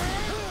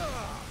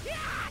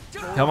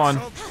 Come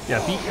on,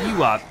 yeah, beat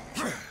you up.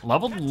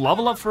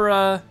 Level up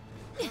for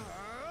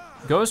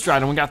Ghost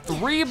Rider. We got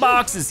 3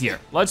 boxes here.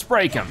 Let's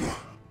break them.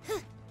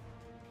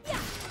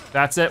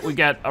 That's it, we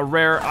get a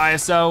rare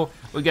ISO,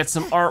 we get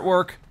some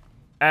artwork,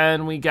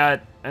 and we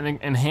got an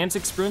enhanced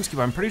experience cube.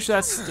 I'm pretty sure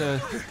that's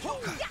the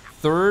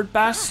 3rd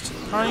best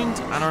kind?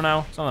 I don't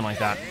know, something like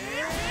that.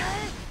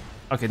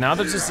 Okay, now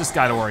there's just this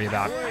guy to worry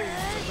about.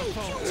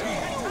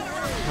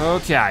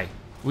 Okay,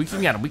 we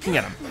can get him, we can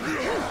get him.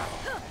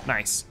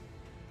 Nice.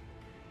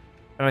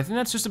 And I think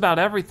that's just about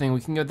everything. We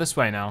can go this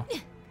way now.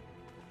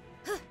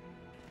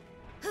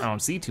 I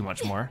don't see too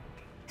much more.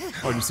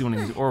 Oh, do you see one of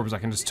these orbs I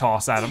can just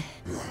toss at him?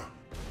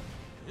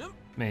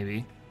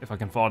 Maybe, if I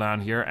can fall down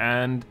here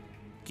and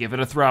give it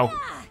a throw.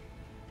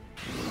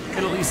 It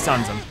at least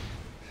stuns him.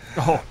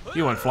 Oh,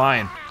 he went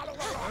flying.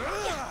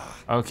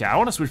 Okay, I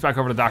want to switch back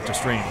over to Doctor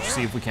Strange,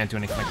 see if we can't do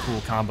any kind of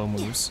cool combo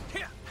moves.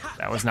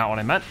 That was not what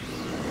I meant.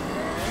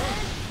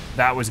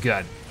 That was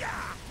good.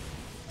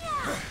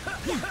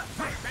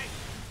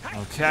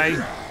 Okay.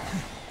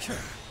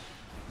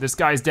 This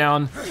guy's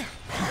down.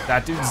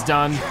 That dude's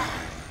done.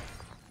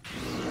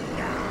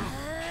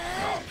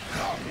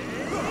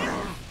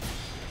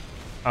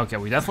 Okay,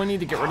 we definitely need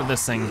to get rid of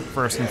this thing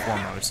first and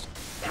foremost.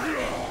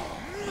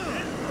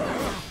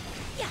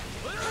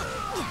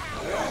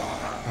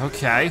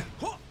 Okay,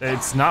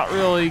 it's not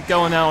really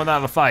going out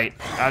without a fight,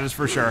 that is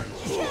for sure.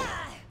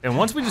 And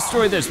once we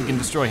destroy this, we can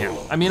destroy him.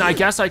 I mean, I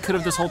guess I could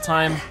have this whole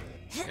time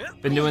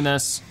been doing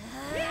this.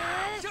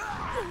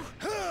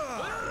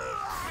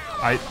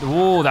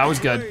 Ooh, that was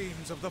good.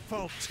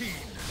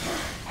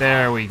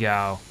 There we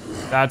go.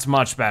 That's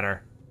much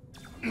better.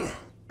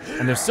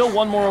 And there's still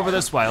one more over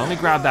this way. Let me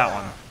grab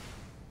that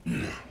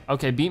one.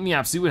 Okay, beat me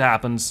up, see what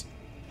happens.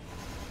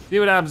 See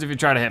what happens if you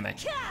try to hit me.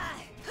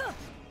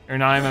 You're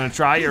not even gonna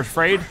try, you're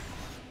afraid?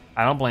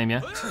 I don't blame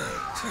you.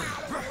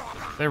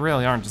 They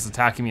really aren't just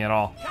attacking me at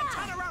all.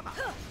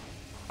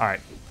 All right,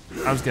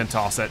 I was gonna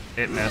toss it,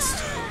 it missed.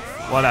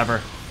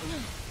 Whatever.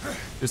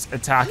 Just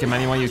attack him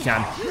any way you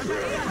can.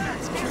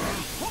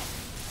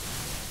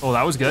 Oh,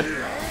 that was good.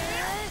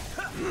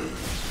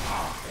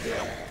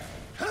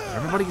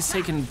 Everybody's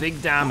taking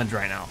big damage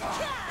right now.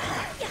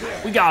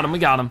 We got him, we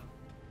got him.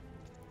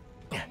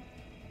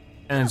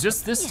 And it's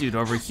just this dude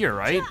over here,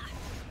 right?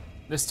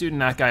 This dude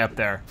and that guy up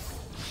there.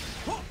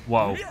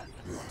 Whoa.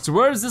 So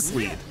where does this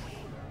lead?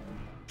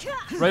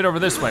 Right over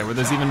this way, where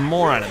there's even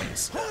more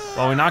enemies.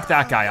 Well, we knocked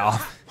that guy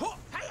off.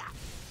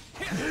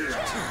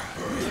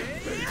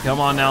 Come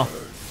on now.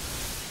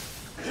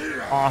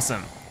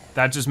 Awesome.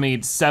 That just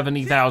made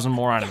 70,000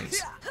 more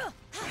enemies.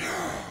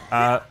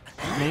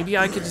 Maybe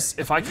I could just,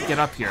 if I could get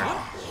up here,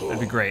 that'd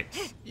be great.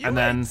 And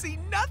then ain't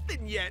seen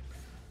nothing yet.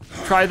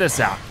 try this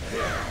out.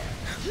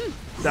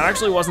 That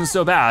actually wasn't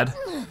so bad.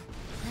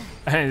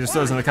 And it just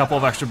throws in a couple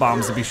of extra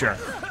bombs to be sure.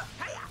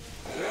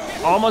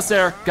 Almost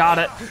there, got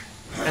it.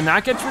 And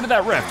that gets rid of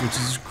that rift, which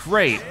is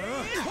great.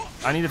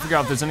 I need to figure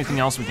out if there's anything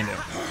else we can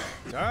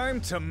do. Time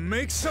to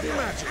make some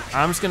magic.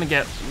 I'm just gonna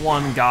get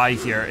one guy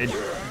here. It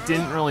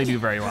didn't really do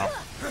very well.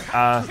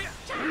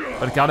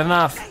 But it got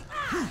enough.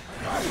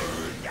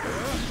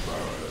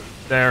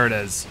 There it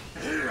is.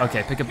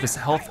 Okay, pick up this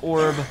health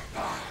orb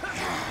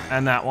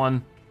and that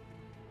one.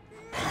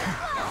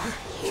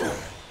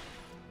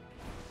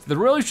 There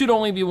really should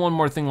only be one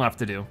more thing left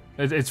to do.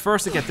 It's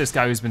first to get this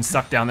guy who's been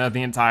stuck down there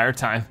the entire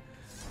time.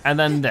 And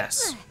then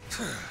this.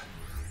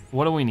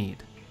 What do we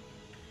need?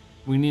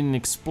 We need an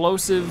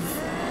explosive.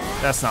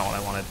 That's not what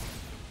I wanted.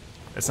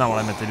 That's not what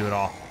I meant to do at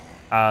all.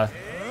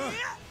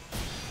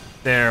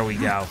 There we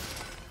go.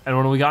 And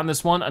what do we got in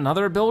this one?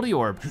 Another ability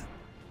orb.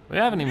 We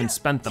haven't even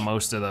spent the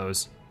most of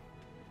those.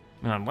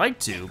 I mean, I'd like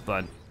to,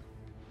 but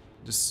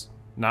just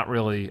not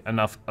really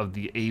enough of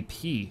the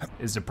AP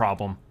is the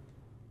problem.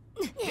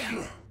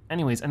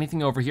 Anyways,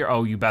 anything over here?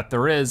 Oh, you bet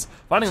there is.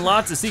 Finding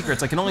lots of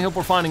secrets. I can only hope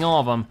we're finding all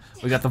of them.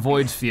 We got the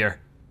Void Sphere.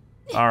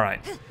 All right,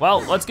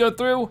 well, let's go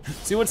through,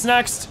 see what's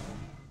next.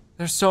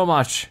 There's so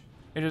much.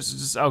 It is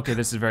just, okay,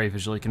 this is very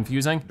visually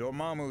confusing.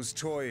 Dormammu's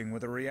toying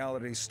with the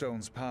Reality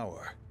Stone's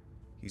power.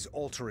 He's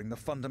altering the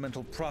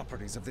fundamental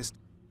properties of this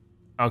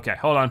Okay,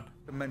 hold on.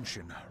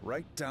 dimension,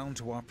 right down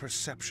to our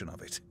perception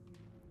of it.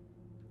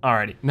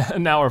 Alrighty,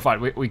 now we're fine.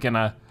 We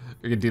can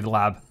do the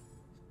lab.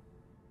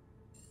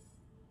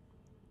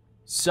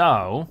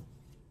 So,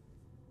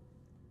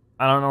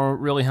 I don't know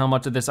really how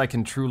much of this I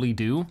can truly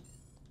do.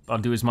 I'll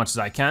do as much as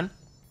I can.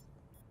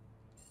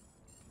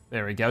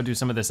 There we go, do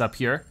some of this up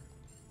here.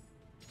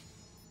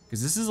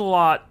 Because this is a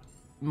lot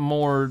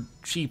more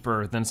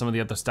cheaper than some of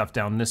the other stuff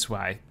down this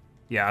way.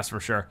 Yeah, that's for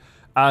sure.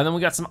 Then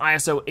we got some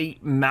ISO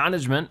 8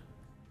 management.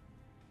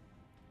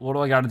 What do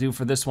I gotta do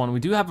for this one? We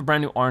do have a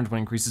brand new orange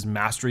one, increases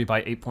mastery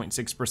by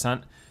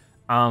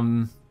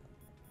 8.6%.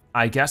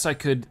 I guess I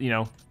could, you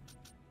know,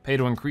 pay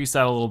to increase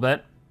that a little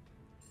bit.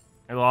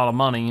 A lot of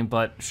money,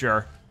 but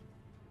sure.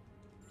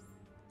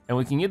 And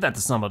we can give that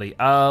to somebody.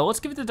 Let's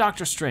give it to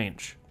Doctor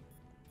Strange.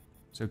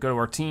 So go to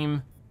our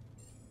team.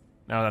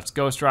 No, that's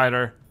Ghost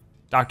Rider,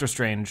 Doctor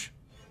Strange.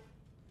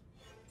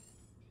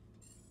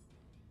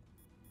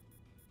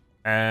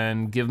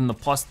 And give him the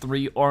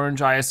 +3 orange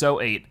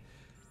ISO 8.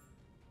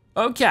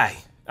 Okay,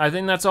 I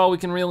think that's all we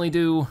can really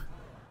do.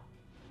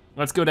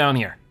 Let's go down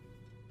here.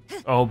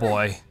 Oh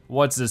boy,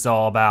 what's this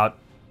all about?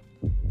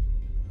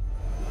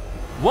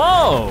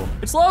 Whoa,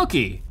 it's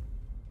Loki.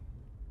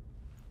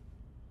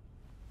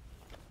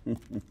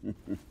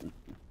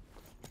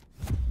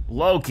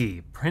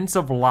 Loki, Prince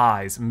of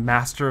Lies,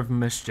 Master of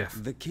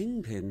Mischief. The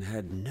Kingpin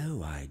had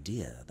no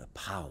idea the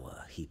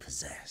power he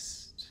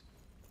possessed.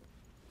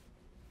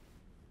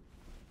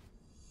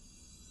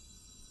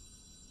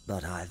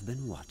 But I've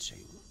been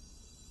watching,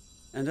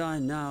 and I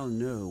now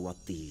know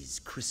what these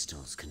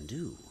crystals can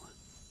do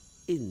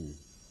in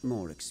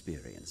more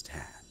experienced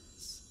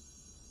hands.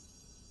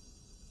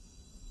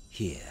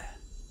 Here,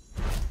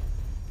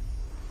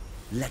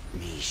 let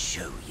me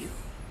show you.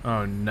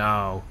 Oh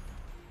no.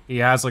 He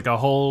has like a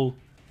whole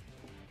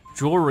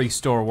jewelry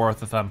store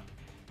worth of them.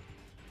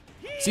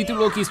 See through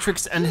Loki's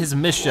tricks and his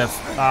mischief.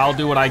 I'll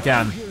do what I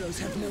can. Heroes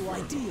have no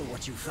idea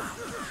what you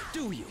found,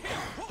 do you?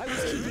 I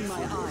was keeping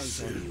my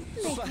eyes on you.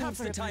 Perhaps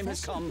the time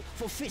has come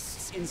for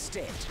fists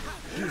instead.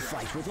 You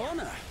fight with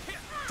honor.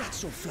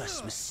 That's your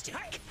first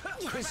mistake.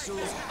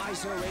 Crystals,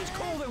 ISO 8,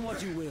 call them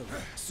what you will.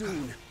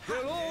 Soon,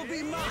 they'll all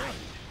be mine.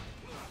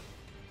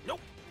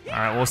 All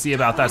right, we'll see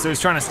about that. So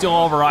he's trying to steal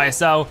all of our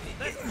ISO.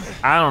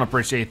 I don't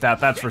appreciate that,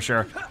 that's for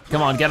sure.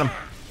 Come on, get him.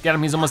 Get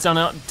him, he's almost done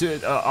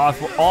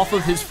off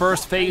of his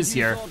first phase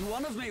here.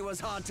 One of me was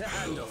hard to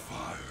handle.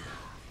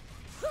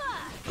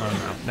 Oh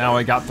no, now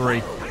I got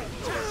 3.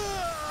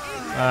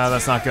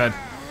 That's not good.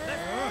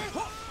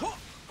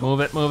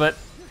 Move it, move it.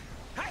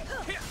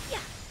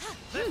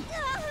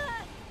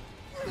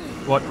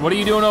 What are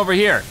you doing over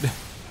here?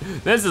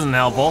 This isn't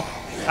helpful,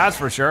 that's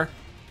for sure.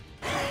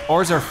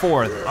 Or is there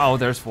 4? Oh,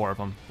 there's 4 of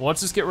them. Well, let's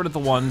just get rid of the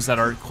ones that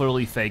are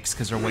clearly fakes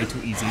because they're way too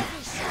easy.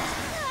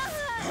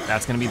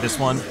 That's gonna be this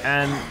one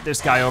and this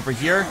guy over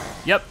here.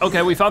 Yep,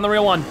 okay, we found the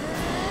real one.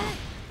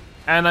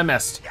 And I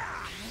missed.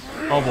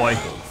 Oh boy.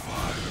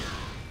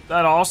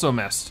 That also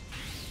missed.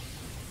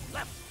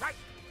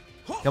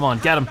 Come on,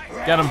 get him,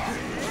 get him.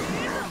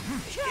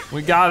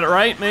 We got it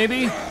right,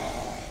 maybe?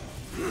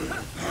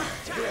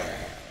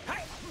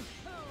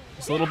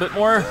 Just a little bit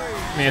more.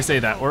 May I say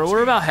that?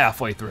 We're about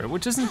halfway through,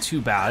 which isn't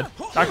too bad.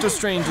 Doctor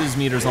Strange's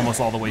meter's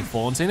almost all the way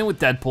full, and same thing with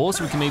Deadpool,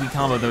 so we can maybe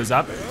combo those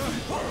up.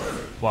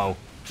 Whoa,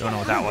 don't know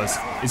what that was.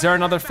 Is there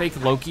another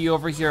fake Loki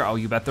over here? Oh,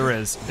 you bet there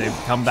is. They've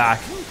come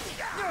back.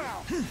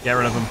 Get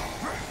rid of him.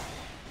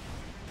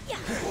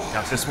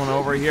 Got this one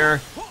over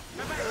here.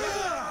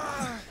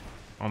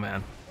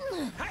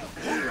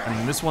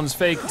 And this one's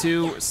fake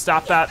too.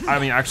 Stop that. I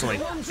mean, actually,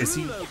 is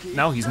he?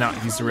 No, he's not.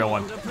 He's the real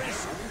one.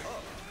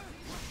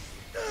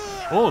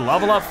 Oh,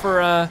 level up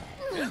for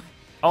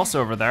Elsa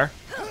over there.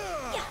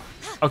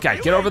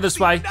 Okay, get over this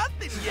way.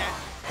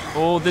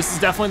 Oh, this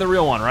is definitely the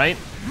real one, right?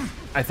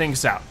 I think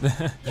so.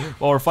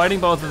 Well, we're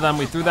fighting both of them.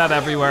 We threw that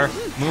everywhere.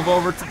 Move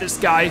over to this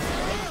guy.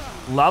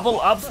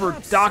 Level up for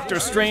Doctor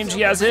Strange.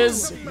 He has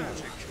his.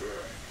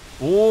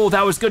 Oh,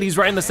 that was good. He's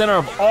right in the center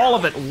of all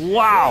of it.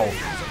 Wow.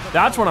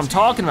 That's what I'm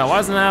talking about. Why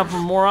doesn't that happen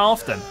more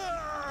often?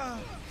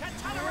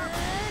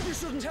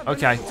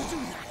 Okay.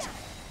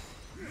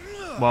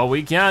 Well,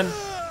 we can.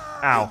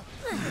 Ow.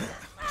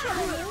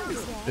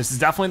 This is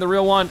definitely the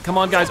real one. Come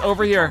on, guys,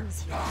 over here.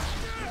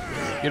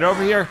 Get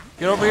over here.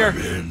 Get over here.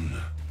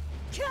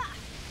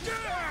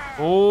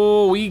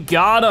 Oh, we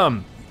got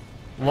him.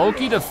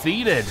 Loki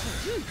defeated.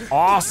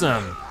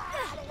 Awesome.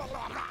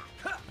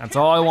 That's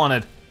all I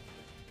wanted.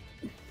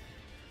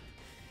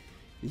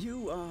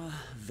 You are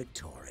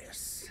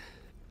victorious.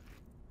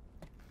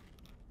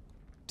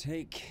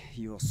 Take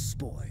your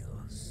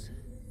spoils.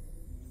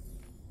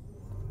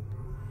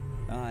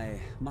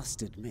 I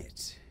must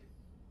admit,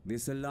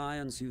 this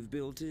alliance you've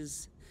built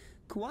is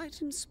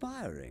quite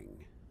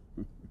inspiring.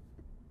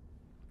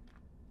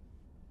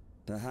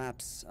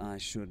 Perhaps I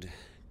should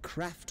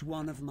craft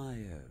one of my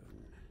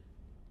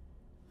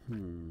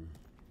own.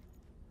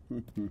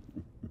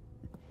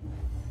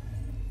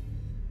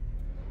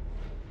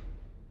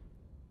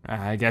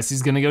 I guess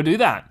he's gonna go do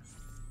that.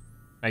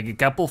 Make a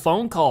couple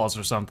phone calls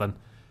or something.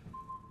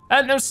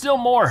 And there's still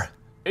more.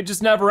 It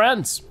just never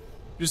ends.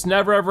 Just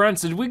never ever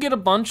ends. Did we get a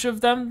bunch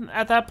of them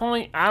at that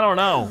point? I don't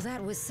know. Oh,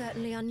 that was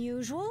certainly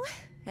unusual.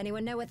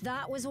 Anyone know what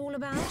that was all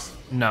about?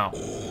 No.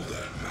 All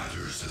that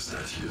matters is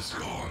that he is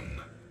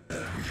gone,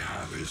 that we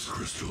have his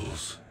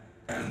crystals,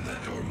 and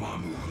that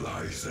Dormammu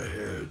lies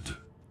ahead.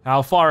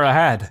 How far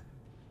ahead? At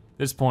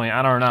this point,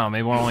 I don't know.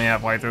 Maybe we're only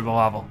halfway through the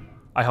level.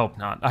 I hope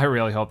not. I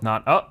really hope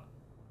not. Oh.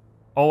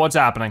 Oh, what's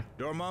happening?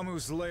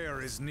 Dormammu's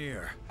lair is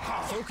near.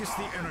 Focus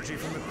the energy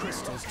from the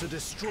crystals to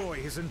destroy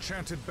his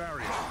enchanted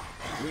barrier.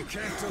 We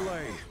can't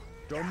delay.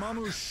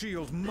 Dormammu's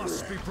shield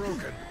must be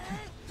broken.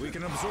 We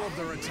can absorb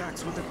their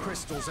attacks with the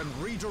crystals and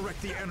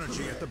redirect the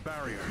energy at the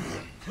barrier.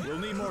 We'll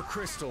need more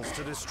crystals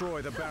to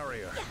destroy the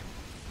barrier.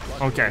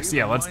 Okay, so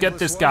yeah, let's get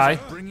this guy.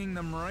 Bringing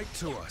them right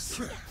to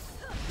us.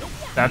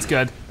 That's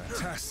good.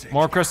 Fantastic.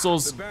 More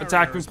crystals.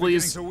 Attack me,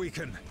 please.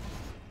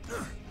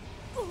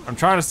 I'm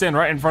trying to stand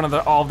right in front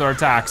of all of their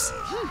attacks.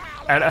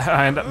 And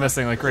I end up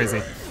missing like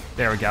crazy.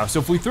 There we go. So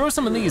if we throw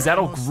some of these,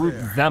 that'll group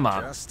them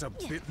up. Just a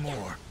bit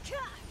more.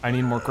 I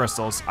need more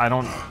crystals. I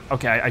don't,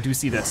 okay, I do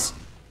see this.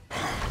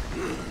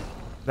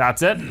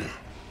 That's it.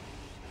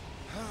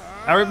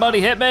 Everybody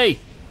hit me.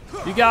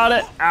 You got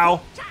it.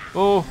 Ow.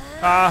 Oh,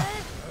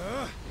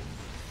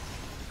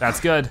 That's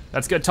good.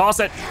 That's good.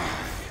 Toss it.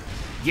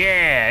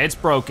 Yeah, it's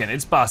broken.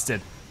 It's busted.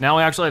 Now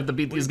we actually have to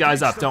beat these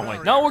guys up, don't we?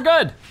 No, we're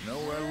good.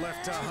 Nowhere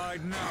left to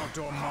hide now,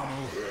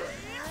 Dormammu.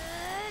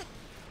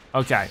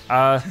 Okay,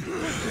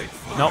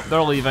 nope,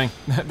 they're leaving.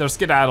 They're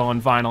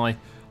skedaddling finally.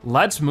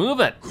 Let's move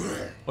it.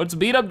 Let's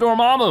beat up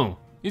Dormammu.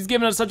 He's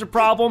giving us such a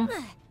problem.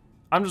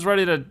 I'm just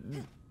ready to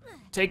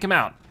take him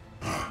out.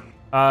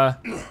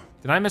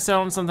 Did I miss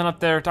out on something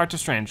up there? Doctor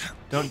Strange,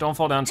 don't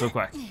fall down so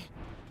quick.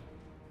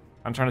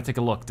 I'm trying to take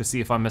a look to see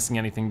if I'm missing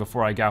anything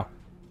before I go.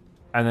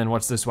 And then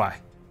what's this way?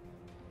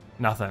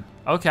 Nothing.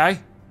 Okay.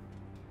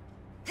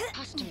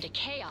 Accustomed to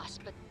chaos,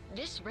 but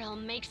this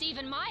realm makes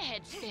even my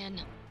head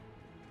spin.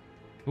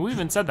 Who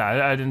even said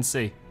that? I didn't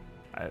see.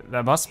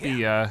 That must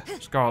be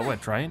Scarlet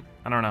Witch, right?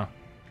 I don't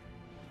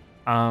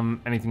know.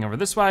 Anything over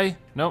this way?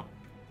 Nope.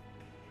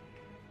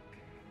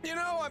 You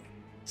know, I'm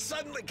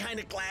suddenly kind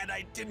of glad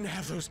I didn't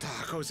have those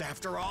tacos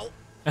after all.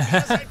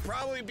 Because I'd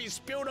probably be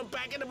spewing them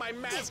back into my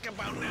mask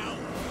about now.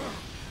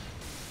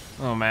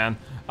 Oh man.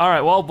 All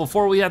right, well,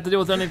 before we have to deal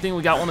with anything,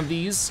 we got one of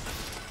these.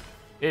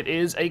 It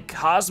is a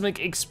cosmic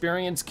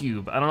experience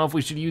cube. I don't know if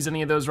we should use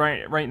any of those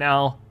right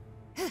now.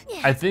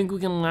 I think we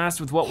can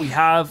last with what we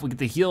have. We get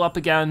to heal up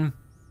again.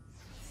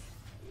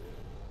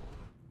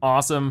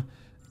 Awesome.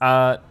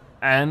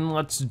 And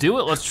let's do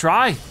it, let's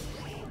try.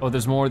 Oh,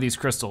 there's more of these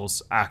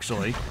crystals,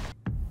 actually.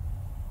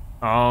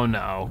 Oh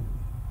no.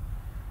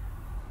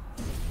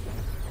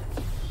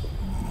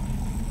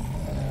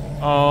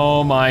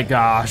 Oh my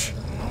gosh.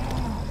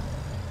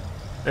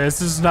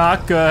 This is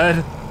not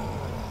good.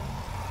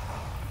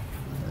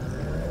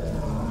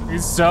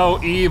 He's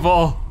so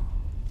evil.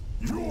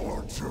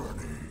 Your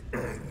journey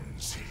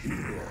ends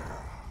here.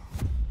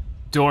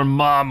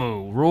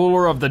 Dormammu,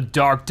 ruler of the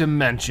dark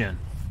dimension.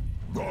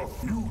 The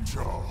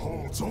future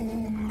holds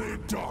only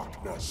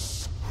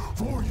darkness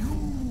for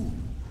you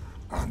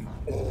and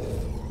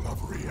all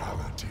of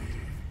reality.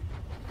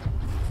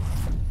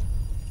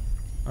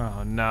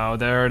 Oh no,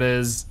 there it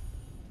is.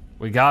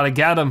 We gotta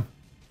get him.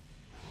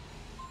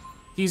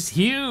 He's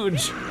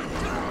huge.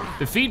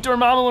 Defeat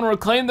Dormammu and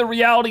reclaim the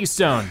reality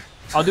stone.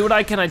 I'll do what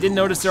I can. I did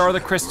notice there are the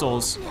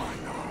crystals.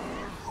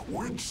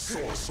 Which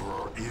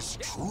sorcerer is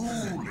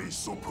truly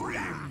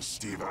supreme,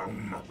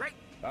 Stephen?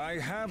 I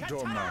have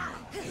Dormammu,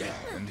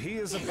 and he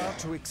is about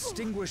to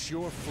extinguish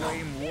your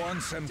flame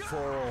once and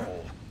for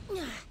all.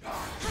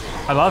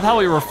 I love how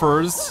he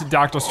refers to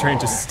Doctor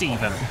Strange as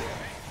Steven.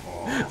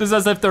 Just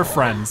as if they're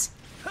friends.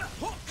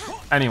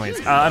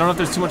 Anyways, I don't know if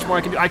there's too much more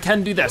I can do. I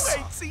can do this.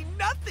 I ain't seen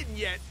nothing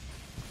yet.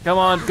 Come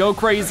on, go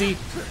crazy.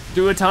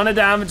 Do a ton of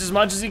damage as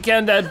much as you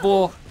can,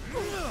 Deadpool.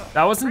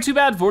 That wasn't too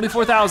bad,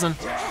 44,000.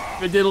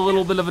 It did a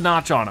little bit of a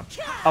notch on him.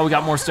 Oh, we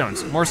got more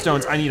stones. More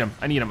stones, I need them,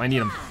 I need them, I need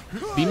them.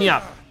 Beat me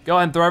up. Go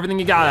ahead and throw everything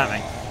you got at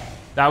me.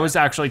 That was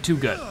actually too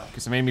good,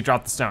 because it made me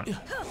drop the stone.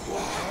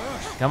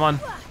 Come on.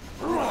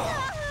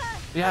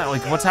 Yeah,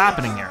 like what's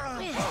happening here?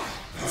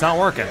 It's not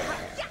working.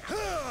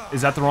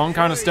 Is that the wrong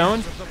kind of stone?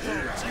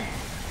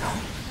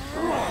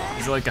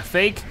 Is it like a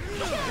fake?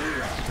 Like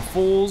a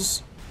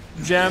fool's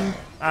gem?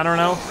 I don't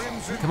know.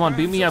 Come on,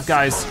 beat me up,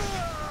 guys.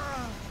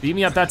 Beat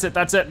me up, that's it,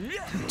 that's it.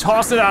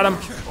 Toss it at him.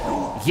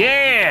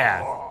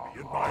 Yeah!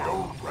 In my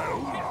own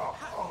realm,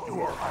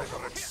 you are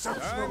either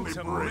exceptionally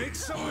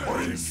brave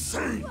or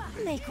insane.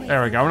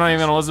 There we go, we're not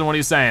even gonna listen to what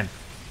he's saying.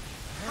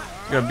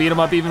 We're gonna beat him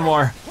up even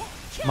more.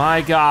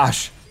 My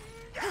gosh.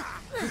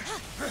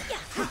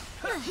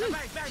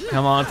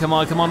 Come on, come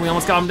on, come on, we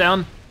almost got him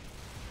down.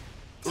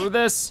 Do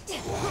this.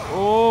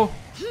 Oh.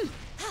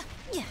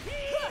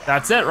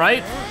 That's it,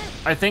 right?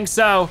 I think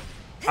so.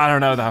 I don't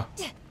know though.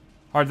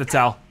 Hard to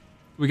tell.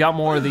 We got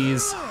more of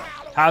these.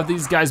 Have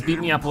these guys beat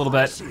me up a little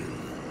bit.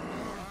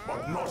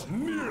 But not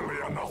nearly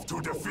enough to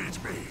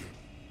defeat me.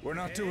 We're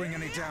not doing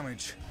any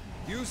damage.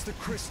 Use the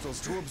crystals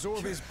to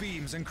absorb his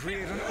beams and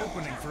create an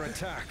opening for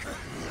attack.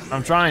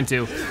 I'm trying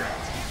to.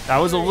 That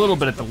was a little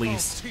bit at the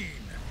least.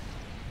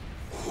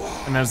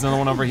 And there's another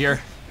one over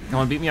here. Come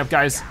on, beat me up,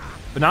 guys.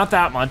 But not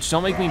that much,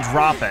 don't make me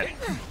drop it.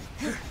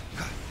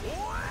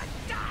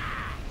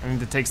 I need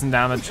to take some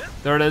damage.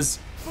 There it is.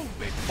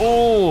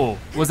 Oh,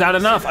 was that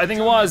enough? I think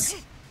it was.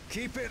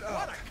 Keep it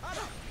up.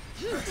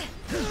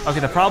 Okay,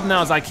 the problem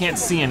now is I can't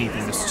see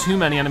anything. There's too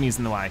many enemies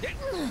in the way.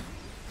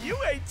 You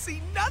ain't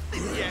seen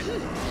nothing yet.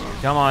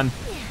 Come on.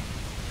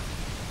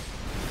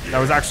 That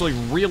was actually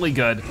really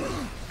good.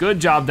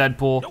 Good job,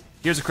 Deadpool.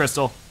 Here's a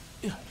crystal.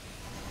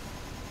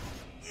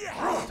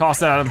 Toss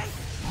that at him.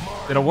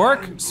 Did it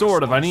work?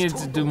 Sort of, I needed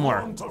to do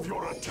more. Of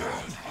your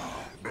attack,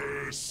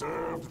 they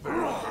served their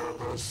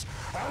purpose,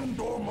 and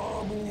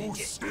Dormammu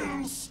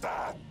still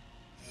stand.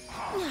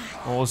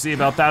 Well, we'll see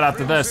about that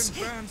after this.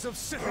 Bands of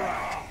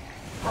Sithrak.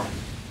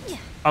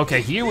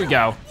 Okay, here we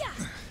go.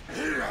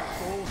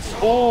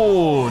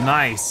 Oh,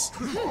 nice.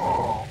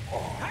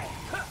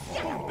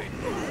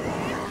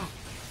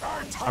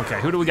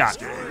 Okay, who do we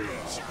got?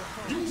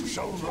 You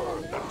shall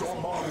learn that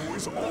Dormammu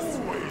is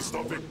always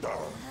the victor,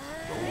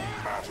 no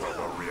matter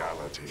the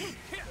reality.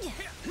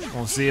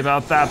 We'll see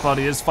about that,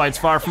 buddy. This fight's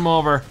far from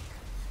over.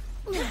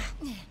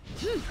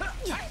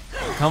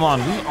 Come on,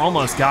 we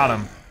almost got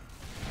him.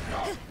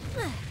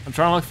 I'm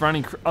trying to look for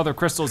any other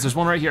crystals. There's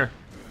one right here.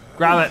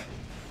 Grab it.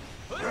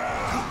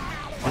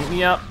 Beat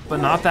me up, but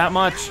not that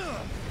much.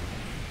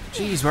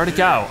 Jeez, where'd it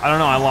go? I don't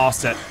know, I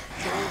lost it.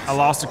 I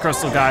lost the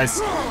crystal,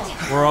 guys.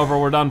 We're over,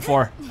 we're done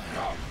for.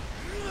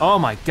 Oh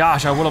my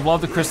gosh, I would have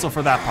loved the crystal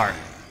for that part.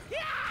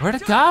 Where'd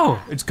it go?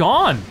 It's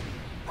gone.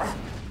 I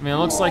mean, it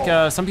looks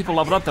like some people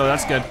leveled up though,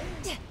 that's good.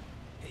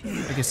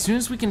 Like as soon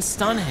as we can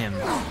stun him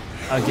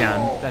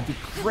again, that'd be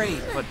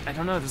great, but I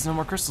don't know, there's no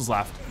more crystals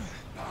left.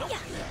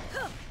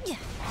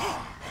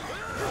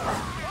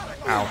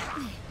 Ow.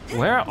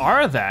 Where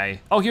are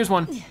they? Oh, here's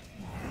one.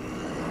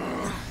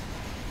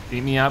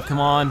 Beat me up, come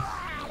on.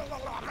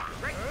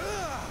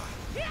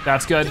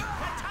 That's good.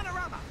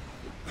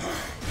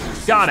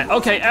 Got it,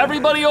 okay,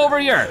 everybody over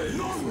here.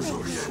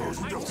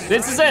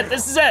 This is it,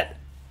 this is it.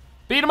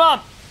 Beat him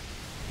up.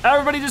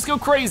 Everybody just go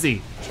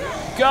crazy.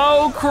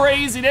 Go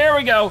crazy, there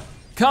we go.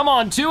 Come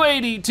on,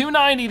 280,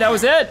 290, that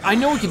was it. I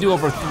know we could do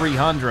over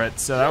 300,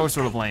 so that was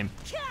sort of lame.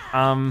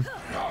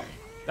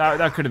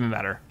 That could have been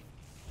better.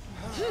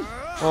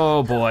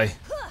 Oh boy.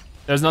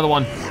 There's another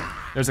one.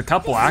 There's a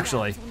couple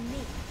actually.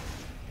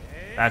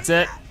 That's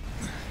it.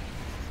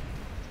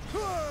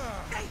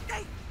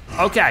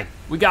 Okay,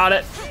 we got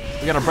it.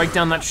 We gotta break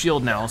down that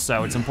shield now,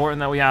 so it's important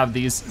that we have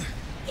these.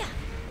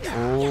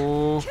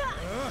 Oh.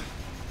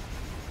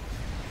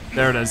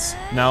 There it is.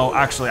 No,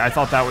 actually, I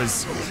thought that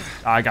was,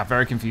 I got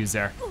very confused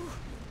there.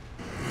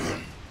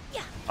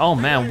 Oh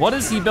man, what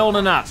is he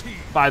building up,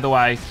 by the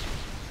way?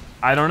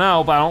 I don't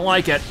know, but I don't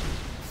like it.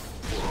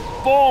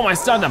 Boom, I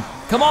stunned him.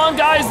 Come on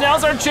guys,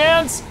 now's our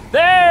chance.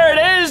 There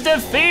it is,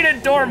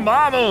 defeated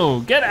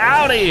Dormammu. Get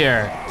out of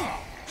here.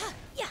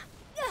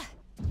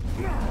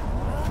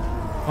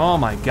 Oh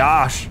my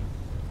gosh.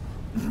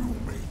 You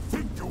may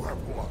think you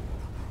have won,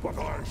 but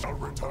I shall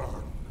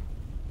return.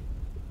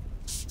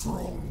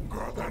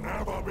 Stronger than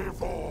ever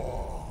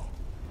before.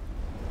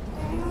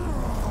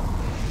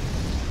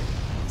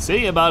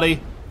 See ya,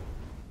 buddy.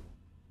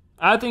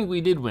 I think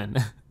we did win.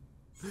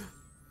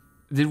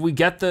 Did we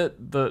get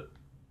the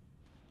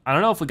I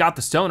don't know if we got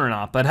the stone or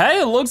not, but hey,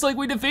 it looks like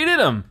we defeated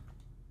him.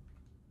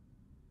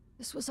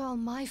 This was all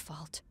my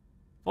fault.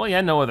 Well, you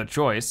had no other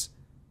choice.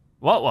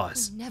 What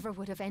was? I never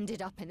would have ended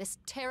up in this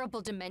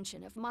terrible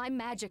dimension if my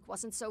magic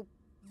wasn't so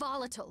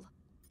volatile.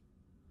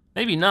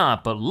 Maybe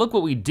not, but look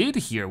what we did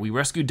here. We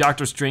rescued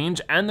Doctor Strange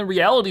and the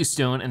Reality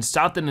Stone and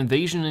stopped an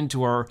invasion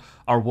into our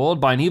world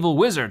by an evil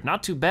wizard.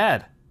 Not too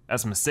bad,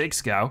 as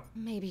mistakes go.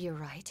 Maybe you're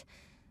right.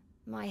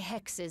 My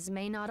hexes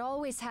may not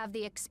always have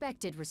the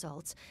expected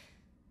results,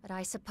 but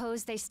I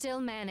suppose they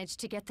still manage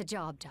to get the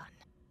job done.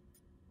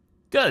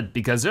 Good,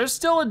 because there's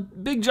still a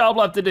big job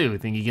left to do.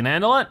 Think you can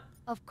handle it?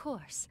 Of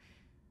course.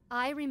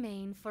 I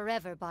remain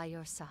forever by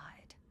your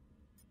side.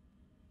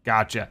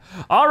 Gotcha.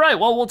 All right,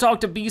 well, we'll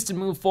talk to Beast and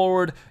move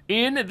forward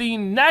in the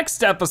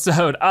next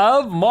episode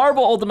of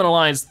Marvel Ultimate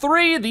Alliance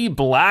 3, The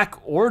Black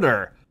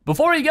Order.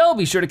 Before you go,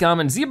 be sure to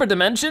comment Zebra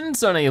Dimension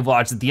so now you've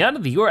watched at the end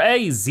of the You're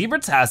a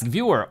Zebra-tastic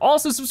viewer.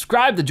 Also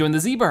subscribe to join the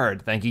Zebra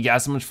Herd. Thank you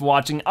guys so much for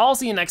watching. I'll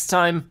see you next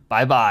time.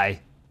 Bye-bye.